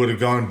Kentucky would have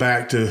gone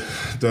back to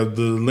the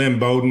Lynn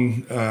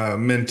Bowden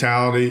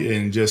mentality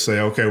and just say,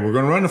 okay, we're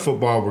going to run the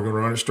football. We're going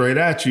to run it straight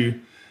at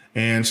you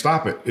and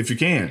stop it if you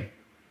can.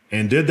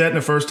 And did that in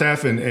the first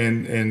half,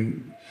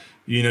 and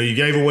you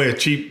gave away a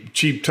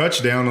cheap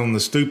touchdown on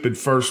the stupid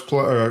first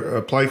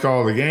play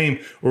call of the game,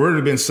 or it would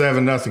have been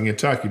 7-0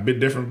 Kentucky, a bit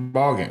different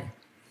ball game.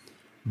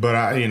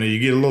 But you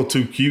get a little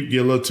too cute,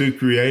 get a little too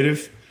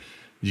creative.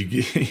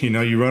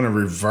 You run a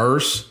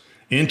reverse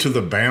into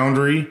the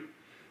boundary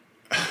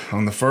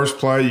on the first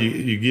play.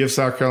 You give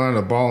South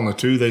Carolina the ball on the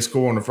 2. They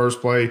score on the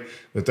first play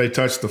that they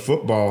touch the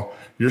football.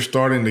 You're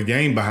starting the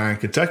game behind.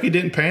 Kentucky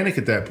didn't panic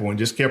at that point,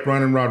 just kept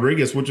running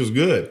Rodriguez, which was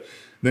good.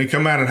 Then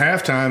come out at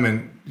halftime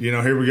and,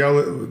 here we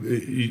go.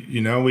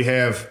 We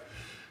have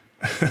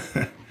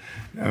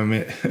I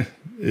mean,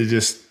 it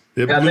just –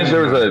 I think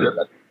there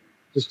was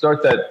to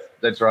start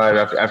that drive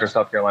after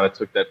South Carolina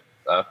took that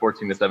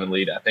 14-7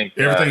 lead, I think –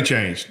 Everything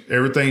changed.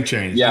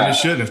 Yeah. And it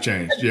shouldn't have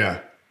changed,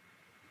 yeah.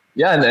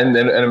 Yeah, and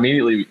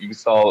immediately you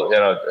saw,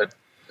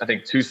 I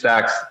think 2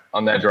 sacks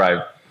on that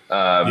drive.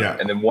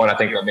 And then one, I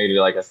think that made it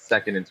like a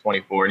 2nd and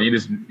 24. And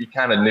you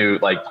kind of knew,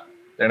 like,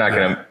 They're not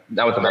going to,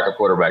 not with the backup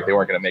quarterback, they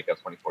weren't going to make up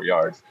 24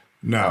 yards.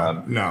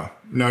 No,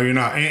 you're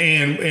not.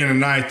 And in a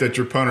night that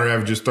your punter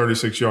averages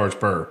 36 yards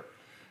per,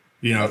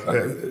 you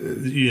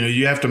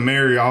have to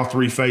marry all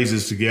three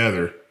phases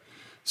together.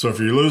 So if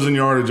you're losing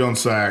yardage on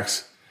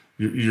sacks,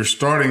 you're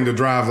starting to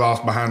drive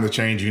off behind the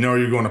chains. You know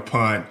you're going to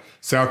punt.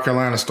 South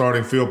Carolina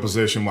starting field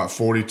position,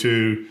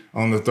 42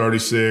 on the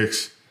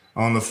 36,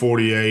 on the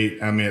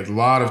 48. I mean, a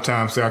lot of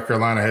times South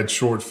Carolina had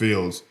short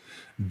fields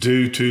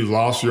due to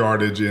lost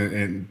yardage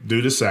and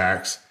due to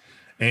sacks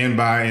and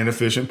by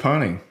inefficient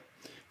punting.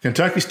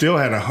 Kentucky still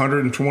had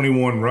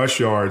 121 rush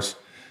yards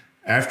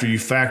after you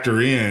factor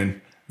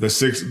in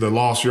the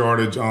lost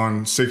yardage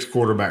on 6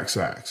 quarterback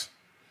sacks.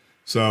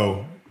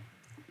 So,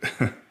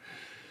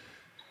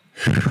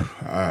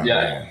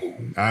 yeah.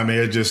 I mean,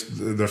 it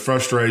just the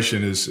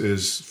frustration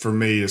is for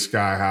me is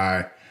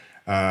sky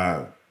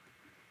high.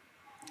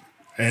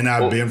 And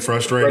I've been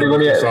frustrated with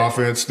this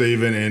offense,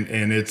 Stephen,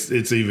 and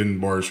it's even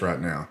worse right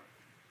now.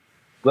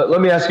 Let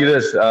me ask you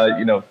this.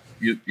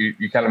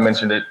 You kind of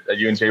mentioned it.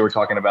 You and Jay were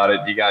talking about it.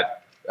 You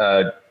got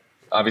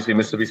obviously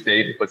Mississippi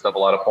State puts up a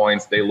lot of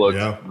points. They looked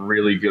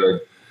really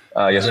good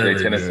yesterday.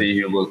 Very Tennessee,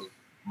 good. who looked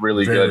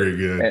really Very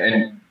good. good.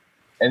 And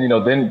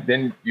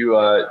then you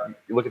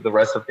look at the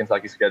rest of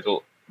Kentucky's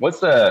schedule.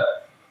 What's the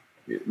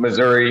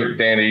Missouri,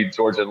 Vandy,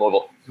 Georgia,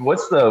 Louisville?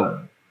 What's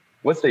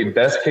the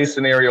best case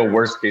scenario,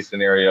 worst case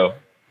scenario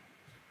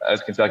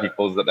as Kentucky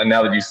closes up? And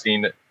now that you've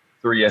seen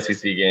 3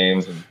 SEC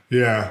games.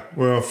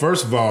 Well,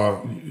 first of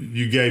all,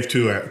 you gave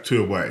two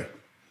away.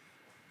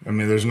 I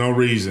mean, there's no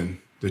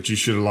reason that you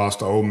should have lost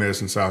to Ole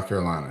Miss and South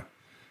Carolina.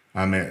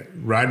 I mean,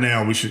 right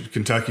now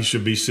Kentucky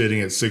should be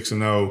sitting at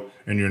 6-0,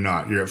 and you're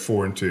not. You're at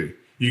 4-2.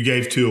 You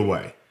gave 2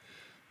 away.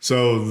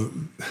 So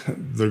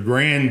the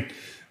grand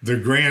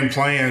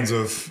plans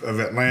of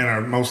Atlanta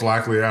are most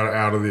likely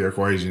out of the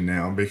equation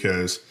now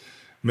because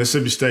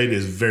Mississippi State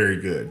is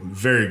very good,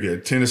 very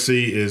good.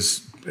 Tennessee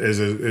is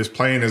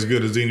playing as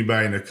good as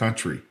anybody in the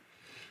country.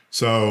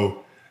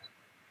 So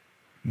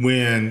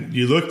when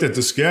you looked at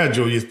the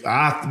schedule,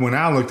 when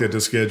I looked at the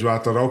schedule, I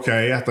thought,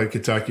 okay, I think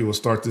Kentucky will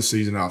start this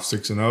season off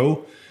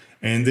 6-0,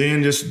 and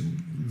then just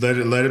let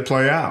it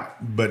play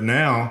out. But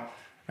now,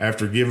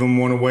 after giving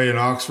one away in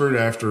Oxford,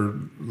 after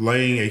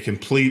laying a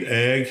complete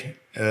egg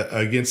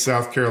against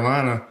South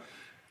Carolina,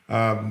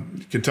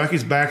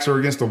 Kentucky's backs are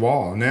against the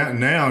wall.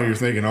 Now you're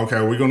thinking,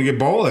 okay, we're going to get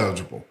bowl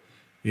eligible.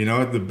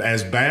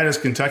 As bad as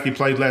Kentucky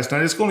played last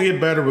night, it's going to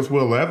get better with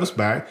Will Levis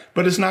back,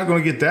 but it's not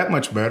going to get that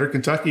much better.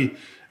 Kentucky,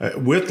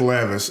 with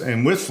Levis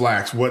and with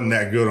Flax, wasn't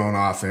that good on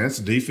offense.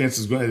 The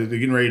defense they're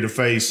getting ready to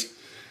face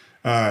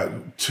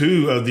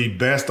 2 of the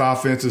best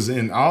offenses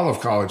in all of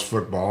college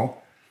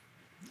football.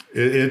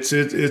 It's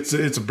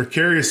a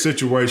precarious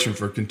situation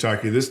for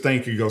Kentucky. This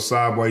thing could go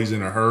sideways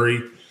in a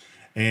hurry.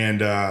 And,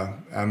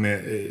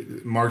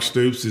 Mark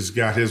Stoops has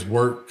got his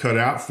work cut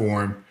out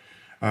for him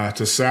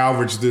to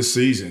salvage this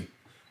season.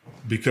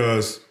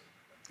 Because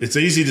it's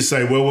easy to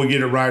say, well, we'll get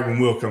it right when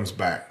Will comes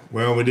back.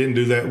 Well, we didn't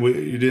do that.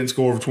 You didn't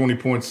score over 20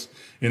 points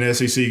in an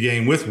SEC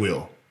game with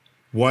Will.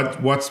 What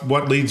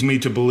leads me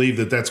to believe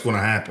that that's going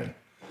to happen?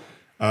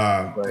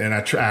 Right. And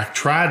I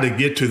tried to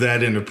get to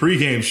that in the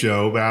pregame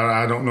show, but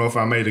I don't know if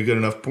I made a good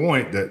enough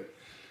point that,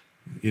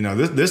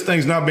 this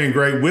thing's not been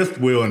great with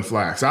Will and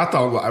Flax. I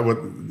thought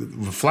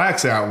with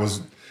Flax out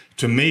was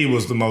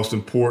the most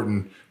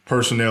important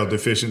personnel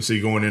deficiency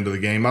going into the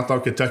game. I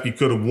thought Kentucky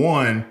could have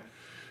won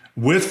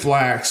with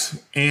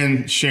Flax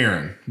and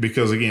Sharon,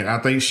 because again, I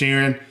think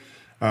Sharon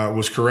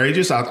was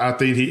courageous. I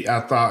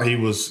thought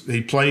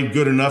he played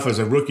good enough as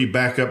a rookie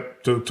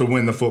backup to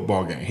win the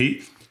football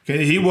game.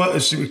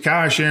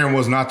 Kai Sharon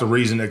was not the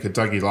reason that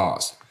Kentucky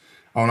lost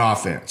on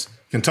offense.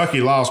 Kentucky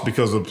lost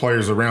because the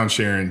players around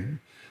Sharon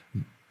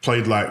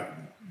played like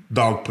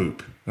dog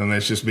poop, and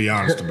let's just be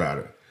honest about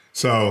it.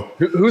 So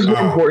who's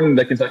more important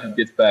that Kentucky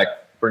gets back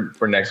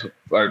for next?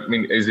 I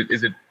mean, is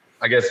it?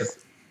 I guess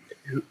it's.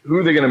 Who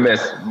are they going to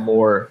miss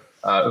more?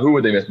 Who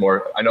would they miss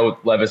more? I know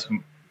Levis,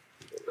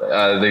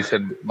 they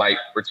said might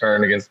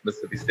return against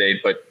Mississippi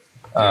State, but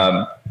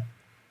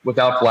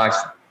without Flax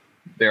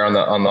there on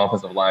the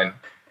offensive line,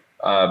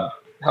 how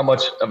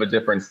much of a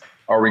difference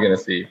are we going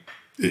to see?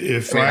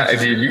 If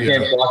you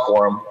can't block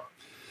for him.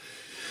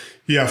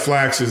 Yeah,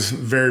 Flax is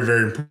very,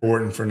 very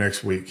important for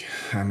next week.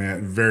 I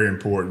mean, very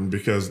important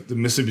because the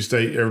Mississippi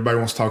State, everybody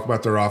wants to talk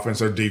about their offense.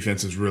 Their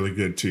defense is really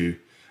good too.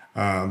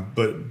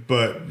 But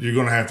you're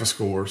going to have to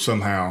score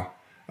somehow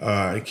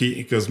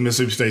because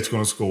Mississippi State's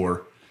going to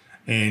score,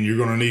 and you're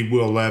going to need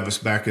Will Levis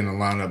back in the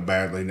lineup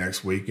badly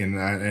next week, and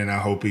I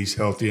hope he's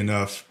healthy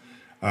enough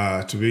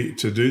to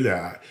do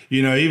that.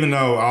 Even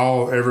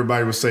though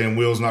everybody was saying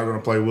Will's not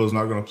going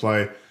to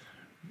play,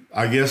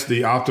 I guess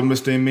the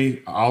optimist in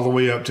me all the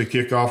way up to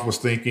kickoff was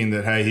thinking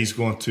that, hey, he's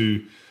going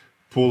to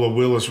pull a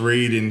Willis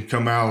Reed and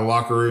come out of the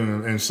locker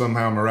room and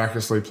somehow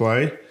miraculously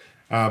play,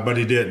 but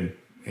he didn't,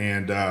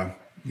 and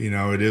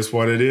it is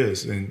what it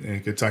is.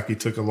 And Kentucky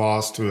took a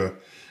loss to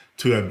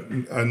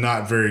a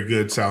not very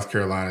good South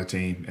Carolina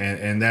team.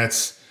 And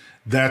that's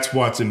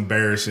what's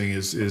embarrassing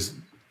is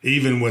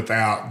even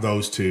without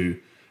those two,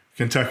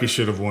 Kentucky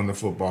should have won the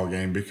football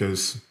game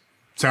because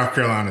South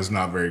Carolina is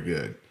not very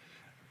good.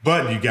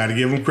 But you got to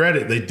give them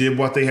credit. They did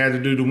what they had to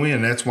do to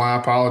win. That's why I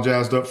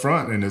apologized up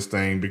front in this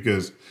thing,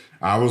 because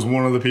I was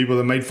one of the people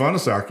that made fun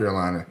of South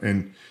Carolina.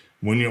 And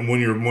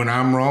when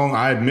I'm wrong,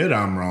 I admit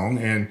I'm wrong.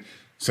 And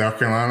South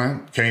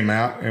Carolina came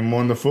out and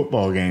won the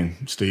football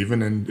game,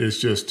 Stephen. And it's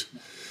just,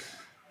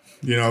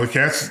 the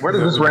Cats, where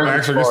does this rank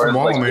backs against the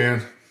wall,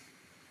 man.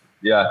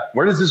 Yeah.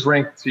 Where does this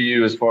rank to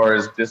you as far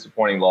as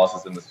disappointing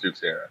losses in the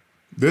Stoops era?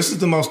 This is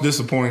the most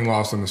disappointing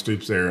loss in the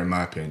Stoops era, in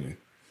my opinion.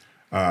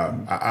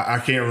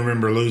 I can't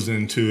remember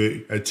losing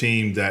to a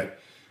team that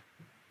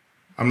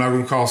I'm not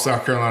going to call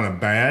South Carolina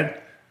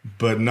bad,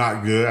 but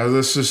not good.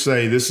 Let's just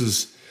say it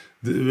was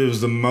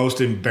the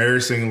most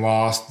embarrassing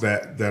loss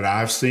that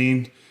I've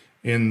seen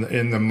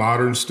in the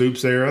modern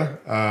Stoops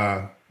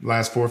era,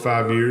 last 4 or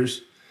 5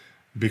 years,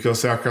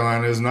 because South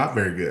Carolina is not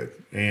very good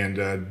and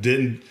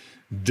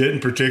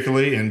didn't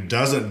particularly and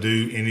doesn't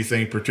do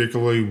anything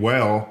particularly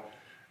well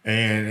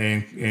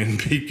and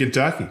beat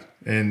Kentucky.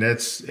 And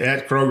that's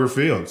at Kroger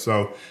Field.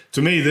 So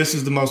to me, this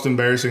is the most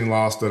embarrassing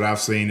loss that I've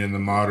seen in the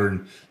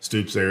modern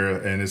Stoops era,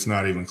 and it's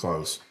not even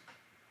close.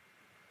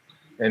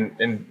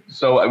 And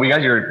so we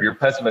got your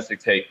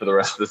pessimistic take for the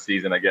rest of the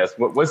season, I guess.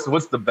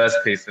 What's the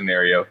best case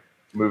scenario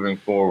moving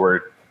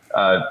forward?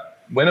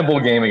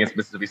 Winnable game against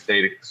Mississippi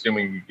State,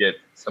 assuming you get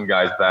some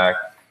guys back.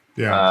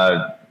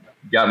 Yeah.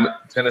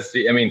 Got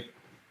Tennessee. I mean,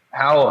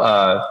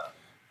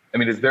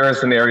 is there a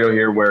scenario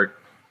here where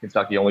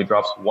Kentucky only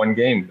drops one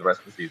game the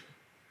rest of the season?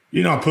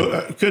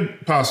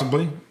 Could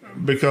possibly,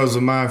 because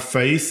of my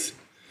faith,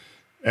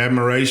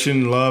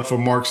 admiration, love for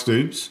Mark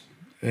Stoops,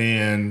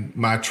 and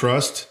my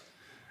trust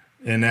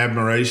and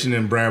admiration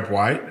in Brad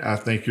White. I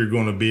think you're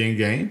going to be in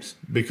games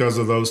because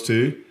of those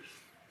two.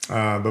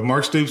 But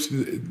Mark Stoops,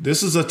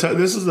 this is a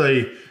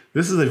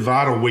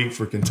vital week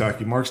for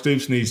Kentucky. Mark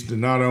Stoops needs to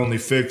not only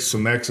fix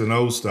some X and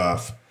O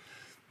stuff,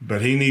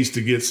 but he needs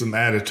to get some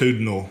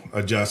attitudinal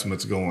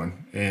adjustments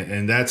going,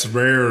 and that's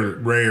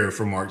rare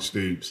for Mark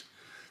Stoops.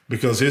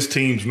 Because his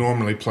teams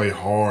normally play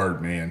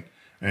hard, man,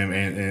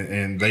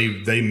 and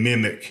they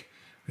mimic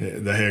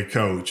the head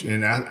coach.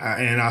 And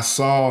I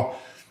saw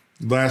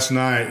last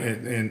night,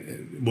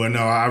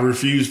 I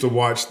refused to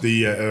watch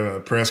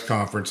the press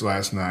conference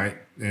last night,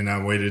 and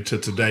I waited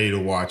till today to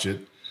watch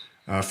it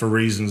for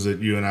reasons that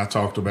you and I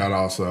talked about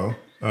also.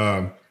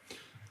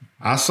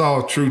 I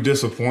saw true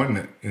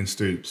disappointment in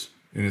Stoops,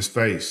 in his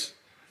face,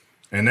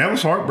 and that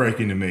was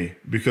heartbreaking to me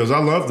because I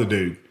love the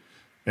dude.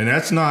 And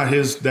sometimes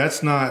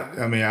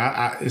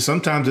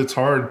it's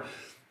hard,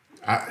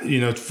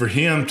 for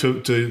him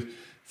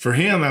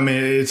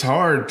it's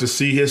hard to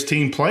see his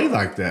team play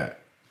like that.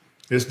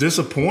 It's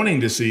disappointing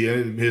to see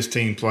his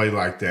team play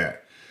like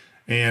that.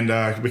 And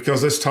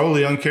because it's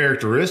totally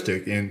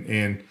uncharacteristic.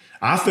 And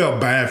I felt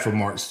bad for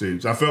Mark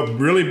Stoops. I felt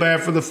really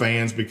bad for the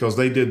fans because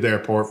they did their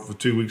part for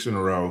 2 weeks in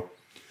a row.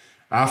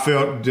 I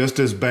felt just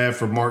as bad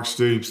for Mark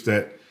Stoops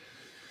that,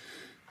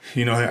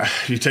 you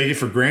take it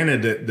for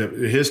granted that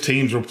his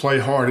teams will play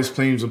hard. His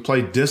teams will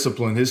play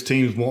disciplined. His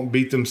teams won't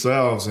beat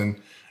themselves. And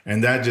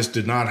that just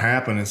did not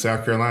happen. And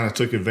South Carolina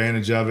took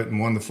advantage of it and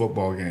won the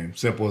football game.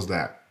 Simple as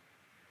that.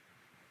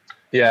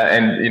 Yeah.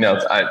 And,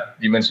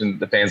 you mentioned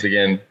the fans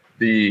again.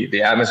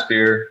 The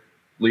atmosphere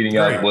leading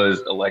up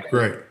was electric.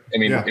 Great.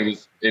 And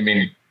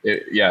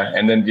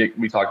then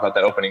we talked about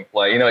that opening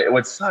play.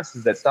 What sucks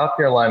is that South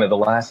Carolina, the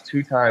last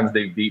 2 times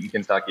they've beaten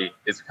Kentucky,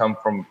 it's come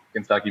from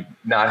Kentucky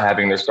not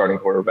having their starting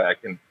quarterback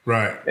and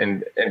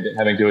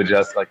having to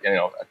adjust a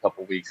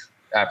couple weeks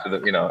after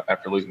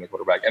losing the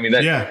quarterback.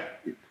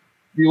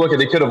 You look at,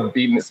 they could have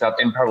beaten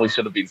and probably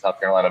should have beaten South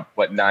Carolina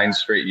 9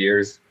 straight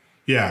years.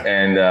 Yeah.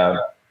 And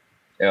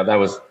that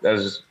was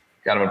just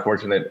kind of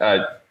unfortunate.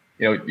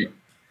 You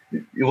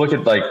look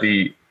at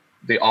the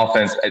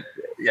offense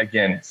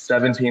again,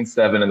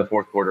 17-7 in the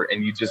fourth quarter,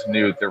 and you just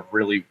knew there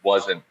really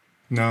wasn't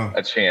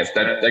a chance.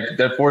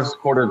 That fourth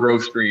quarter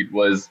Grove Street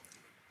was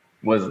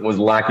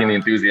lacking the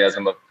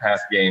enthusiasm of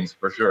past games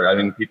for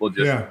sure. People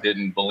just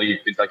didn't believe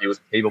Kentucky was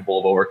capable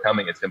of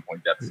overcoming a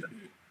 10-point deficit.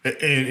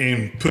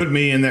 And put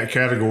me in that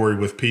category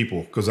with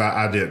people because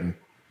I didn't.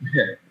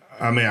 Yeah.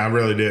 I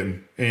really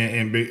didn't,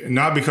 and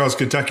not because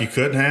Kentucky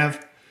couldn't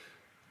have,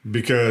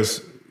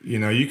 because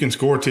you can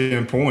score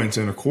 10 points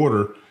in a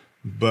quarter.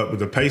 But with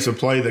the pace of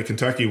play that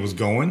Kentucky was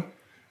going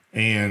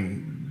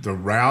and the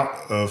route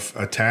of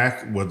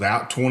attack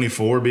without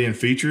 24 being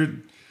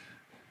featured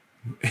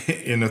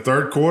in the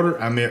third quarter,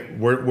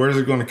 where's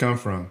it going to come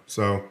from?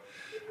 So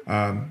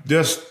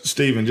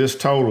Stephen, just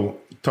total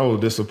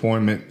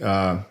disappointment.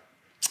 At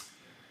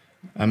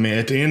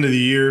the end of the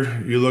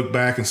year, you look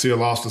back and see a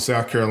loss to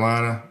South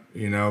Carolina.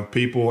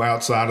 People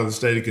outside of the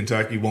state of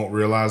Kentucky won't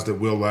realize that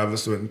Will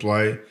Levis didn't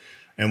play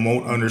and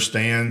won't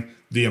understand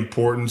the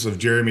importance of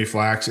Jeremy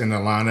Flax in the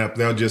lineup.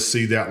 They'll just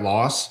see that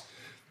loss,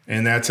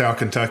 and that's how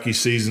Kentucky's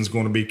season's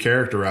going to be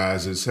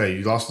characterized is, hey,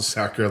 you lost to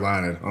South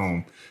Carolina at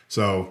home.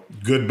 So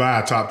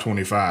goodbye, top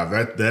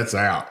 25. That's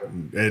out.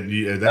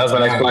 That was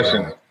my next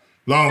question.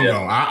 Long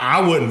gone.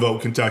 I wouldn't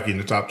vote Kentucky in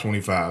the top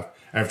 25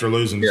 after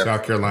losing to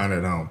South Carolina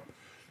at home.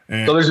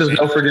 And, so there's just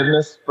no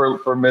forgiveness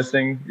for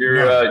missing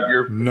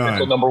your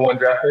potential number one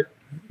draft pick?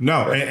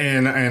 No,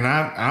 and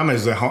I'm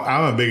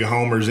a big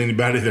homer as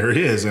anybody there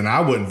is, and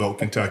I wouldn't vote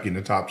Kentucky in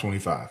the top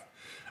 25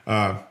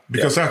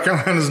 because South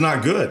Carolina's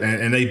not good,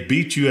 and they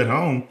beat you at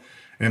home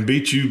and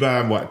beat you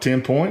by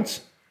 10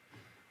 points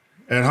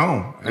at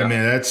home. I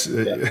mean that's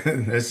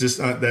just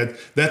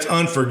that's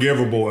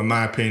unforgivable in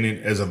my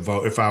opinion as a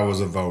vote. If I was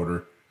a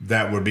voter,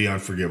 that would be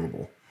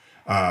unforgivable.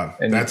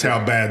 That's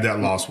how bad that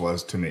loss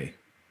was to me.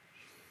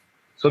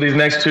 So these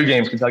next two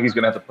games, Kentucky's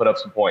going to have to put up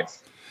some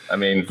points. I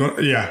mean, going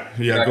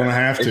to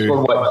have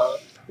to.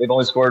 They've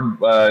only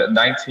scored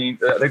 19.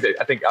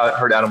 I think I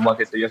heard Adam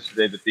Luckett say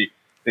yesterday that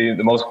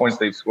the most points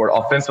they've scored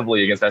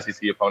offensively against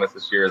SEC opponents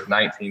this year is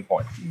 19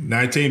 points.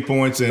 19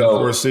 points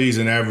for a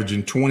season,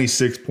 averaging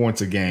 26 points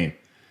a game.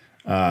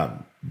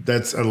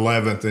 That's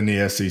 11th in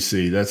the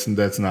SEC.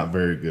 That's not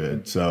very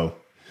good. So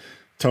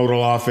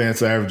total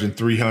offense averaging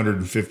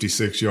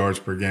 356 yards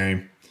per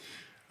game.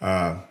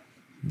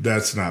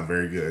 That's not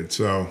very good.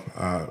 So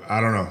I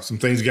don't know. Some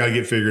things got to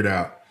get figured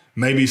out.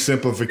 Maybe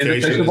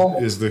simplification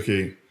is the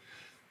key.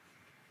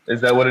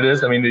 Is that what it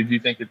is? I mean, do you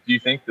think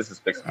this is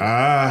fixable?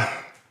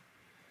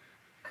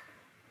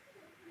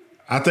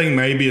 I think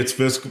maybe it's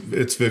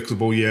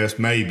fixable. Yes,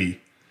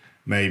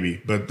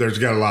 maybe, but there's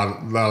got a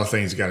lot of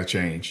things got to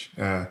change.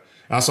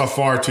 I saw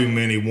far too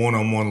many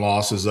one-on-one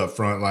losses up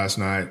front last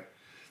night.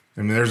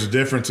 I mean, there's a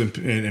difference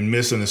in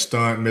missing a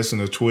stunt, missing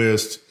a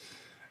twist,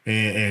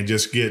 and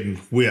just getting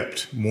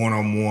whipped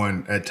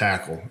one-on-one at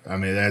tackle. I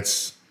mean,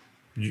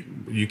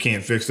 you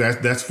can't fix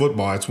that. That's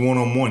football. It's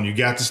one-on-one. You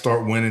got to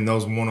start winning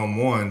those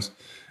one-on-ones.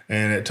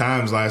 And at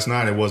times last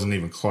night, it wasn't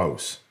even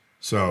close.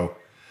 So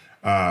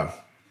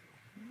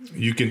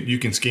you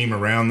can scheme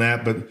around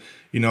that. But,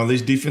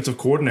 these defensive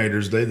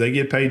coordinators, they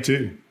get paid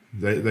too.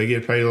 They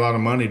get paid a lot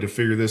of money to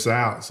figure this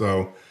out.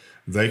 So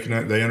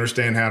they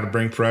understand how to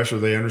bring pressure.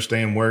 They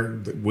understand where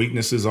the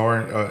weaknesses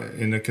are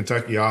in the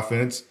Kentucky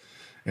offense.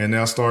 And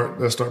they'll start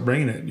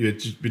bringing it.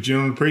 But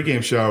in the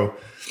pregame show,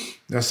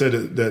 I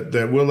said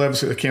that Will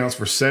Levis accounts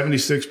for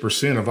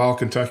 76% of all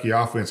Kentucky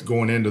offense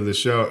going into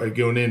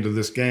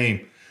this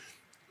game.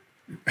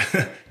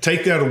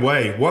 Take that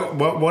away.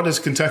 What does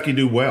Kentucky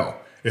do well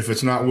if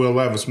it's not Will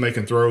Levis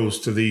making throws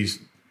to these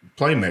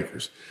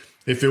playmakers?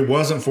 If it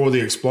wasn't for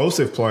the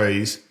explosive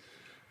plays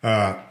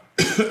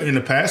in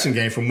the passing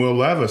game from Will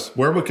Levis,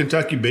 where would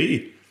Kentucky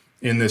be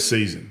in this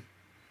season?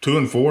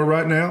 2-4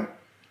 right now.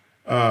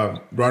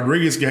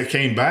 Rodriguez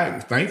came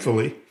back,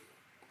 thankfully.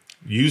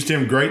 Used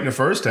him great in the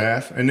first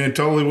half and then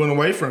totally went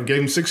away from him.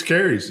 Gave him 6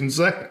 carries in the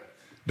second.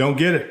 Don't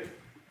get it.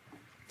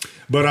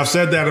 But I've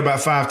said that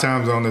about 5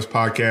 times on this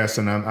podcast,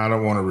 and I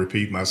don't want to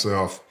repeat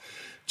myself.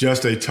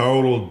 Just a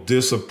total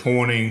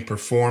disappointing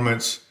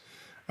performance,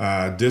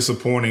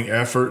 disappointing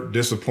effort,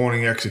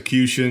 disappointing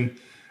execution,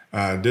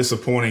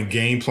 disappointing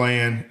game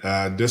plan,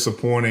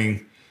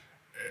 disappointing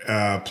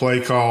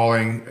play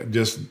calling,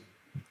 just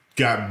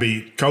got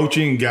beat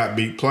coaching, got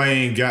beat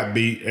playing, got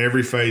beat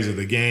every phase of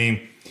the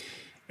game.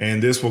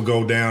 And this will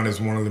go down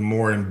as one of the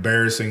more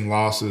embarrassing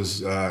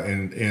losses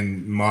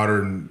in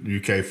modern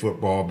UK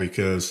football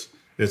because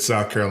it's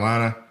South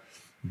Carolina.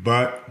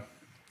 But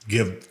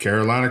give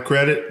Carolina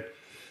credit.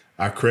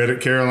 I credit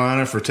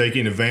Carolina for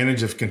taking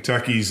advantage of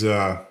Kentucky's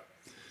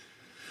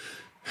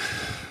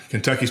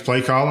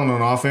play calling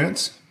on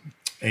offense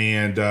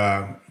and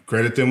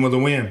credit them with a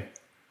win.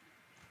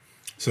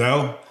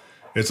 So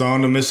it's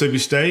on to Mississippi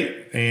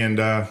State, and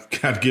got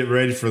to get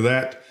ready for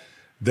that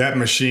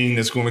machine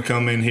that's going to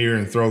come in here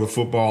and throw the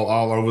football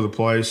all over the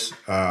place,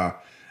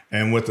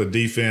 and with a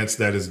defense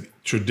that has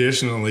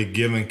traditionally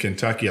given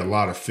Kentucky a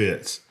lot of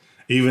fits,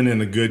 even in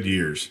the good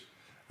years.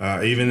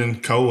 Even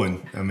in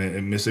Cohen,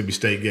 Mississippi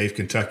State gave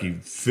Kentucky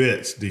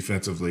fits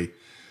defensively.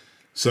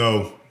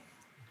 So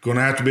going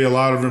to have to be a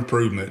lot of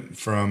improvement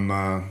from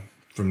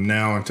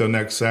now until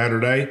next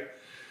Saturday.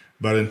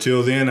 But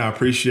until then, I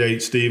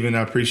appreciate, Stephen,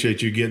 I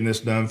appreciate you getting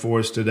this done for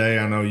us today.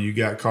 I know you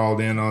got called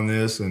in on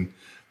this, and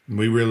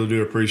we really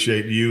do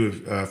appreciate you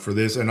for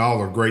this and all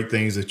the great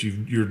things that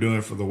you're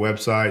doing for the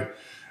website.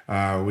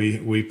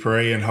 We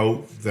pray and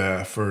hope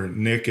that for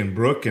Nick and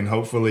Brooke, and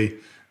hopefully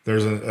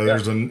there's a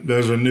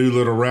new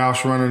little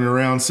Roush running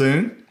around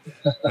soon.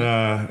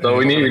 So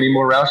we need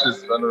more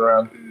Roushes running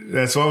around.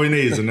 That's all we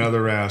need is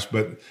another Roush.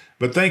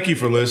 But thank you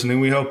for listening.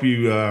 We hope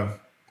you.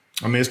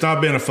 It's not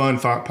been a fun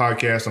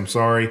podcast. I'm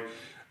sorry,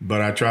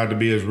 but I tried to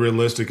be as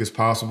realistic as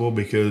possible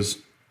because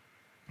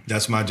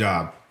that's my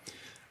job.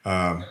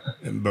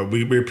 But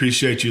we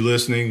appreciate you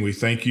listening. We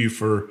thank you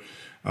for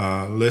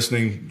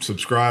listening,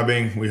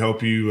 subscribing. We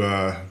hope you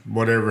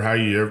what do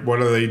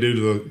they do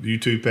to the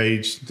YouTube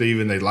page,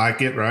 Stephen? They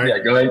like it, right? Yeah,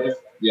 go ahead.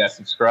 Yeah,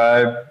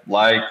 subscribe,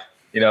 like.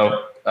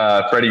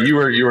 Freddie,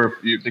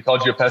 they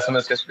called you a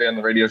pessimist yesterday on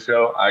the radio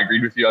show. I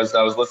agreed with you as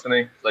I was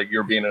listening. Like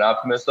you're being an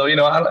optimist. So,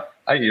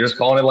 you're just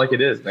calling it like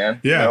it is, man.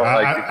 Yeah,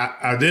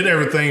 I did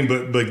everything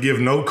but give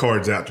note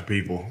cards out to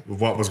people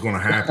of what was going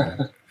to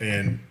happen.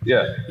 And,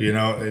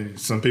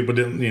 some people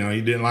didn't,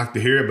 you didn't like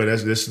to hear it, but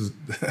this is,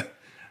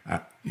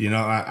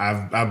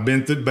 I've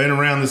been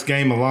around this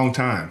game a long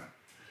time.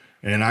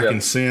 And I can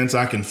sense,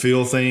 I can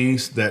feel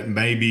things that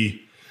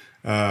maybe,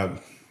 I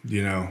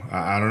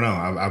don't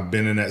know. I've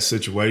been in that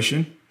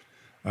situation.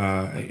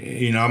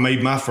 I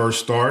made my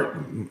first start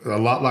a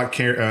lot like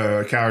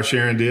Kyle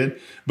Sharon did.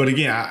 But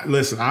again,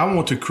 I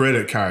want to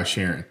credit Kyle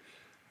Sharon.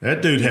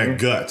 That dude had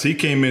guts. He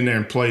came in there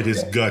and played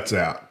his guts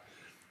out.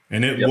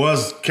 And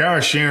Kyle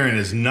Sharon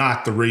is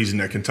not the reason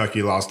that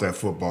Kentucky lost that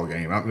football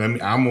game.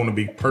 I'm going to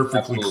be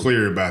perfectly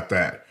clear about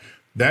that.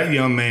 That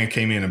young man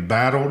came in and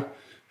battled.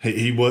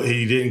 He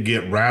didn't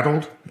get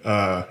rattled.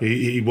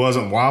 He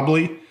wasn't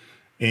wobbly.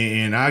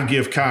 And I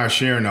give Kyle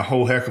Sharon a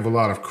whole heck of a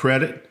lot of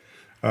credit.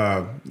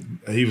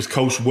 He was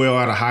coached well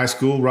out of high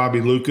school.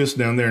 Robbie Lucas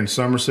down there in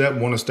Somerset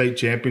won a state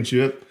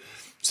championship.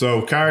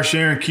 So Kyle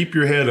Sharon, keep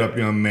your head up,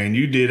 young man.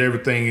 You did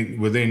everything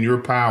within your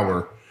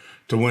power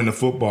to win the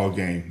football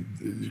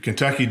game.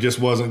 Kentucky just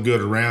wasn't good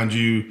around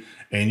you,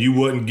 and you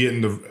wasn't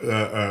getting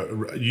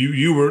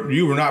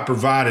you were not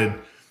provided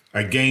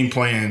a game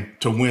plan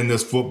to win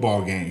this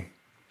football game,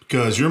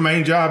 because your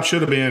main job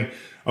should have been,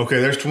 okay,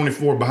 there's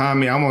 24 behind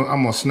me. I'm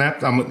gonna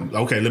snap.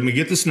 Okay, let me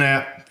get the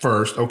snap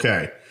first.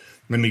 Okay,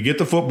 let me get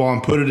the football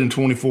and put it in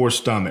 24's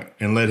stomach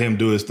and let him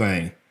do his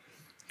thing.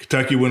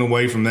 Kentucky went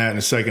away from that in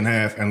the second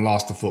half and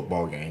lost the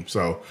football game.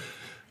 So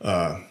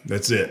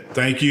that's it.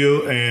 Thank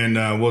you,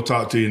 and we'll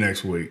talk to you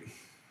next week.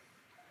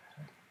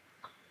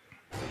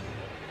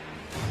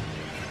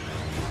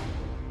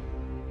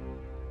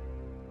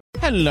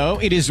 Hello,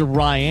 it is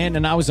Ryan,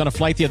 and I was on a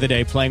flight the other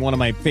day playing one of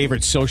my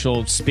favorite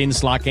social spin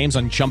slot games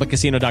on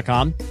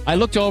ChumbaCasino.com. I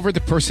looked over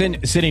the person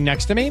sitting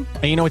next to me,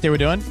 and you know what they were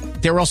doing?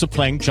 They were also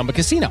playing Chumba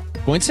Casino.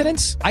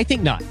 Coincidence? I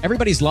think not.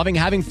 Everybody's loving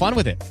having fun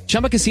with it.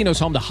 Chumba Casino is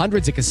home to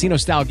hundreds of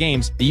casino-style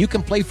games that you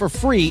can play for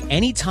free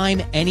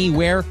anytime,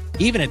 anywhere,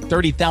 even at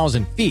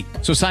 30,000 feet.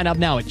 So sign up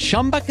now at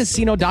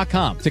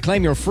ChumbaCasino.com to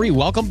claim your free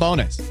welcome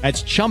bonus.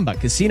 That's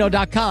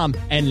ChumbaCasino.com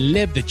and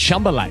live the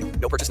Chumba life.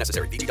 No purchase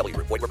necessary. VGW.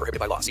 Void where prohibited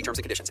by law. See terms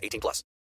and conditions. 18+.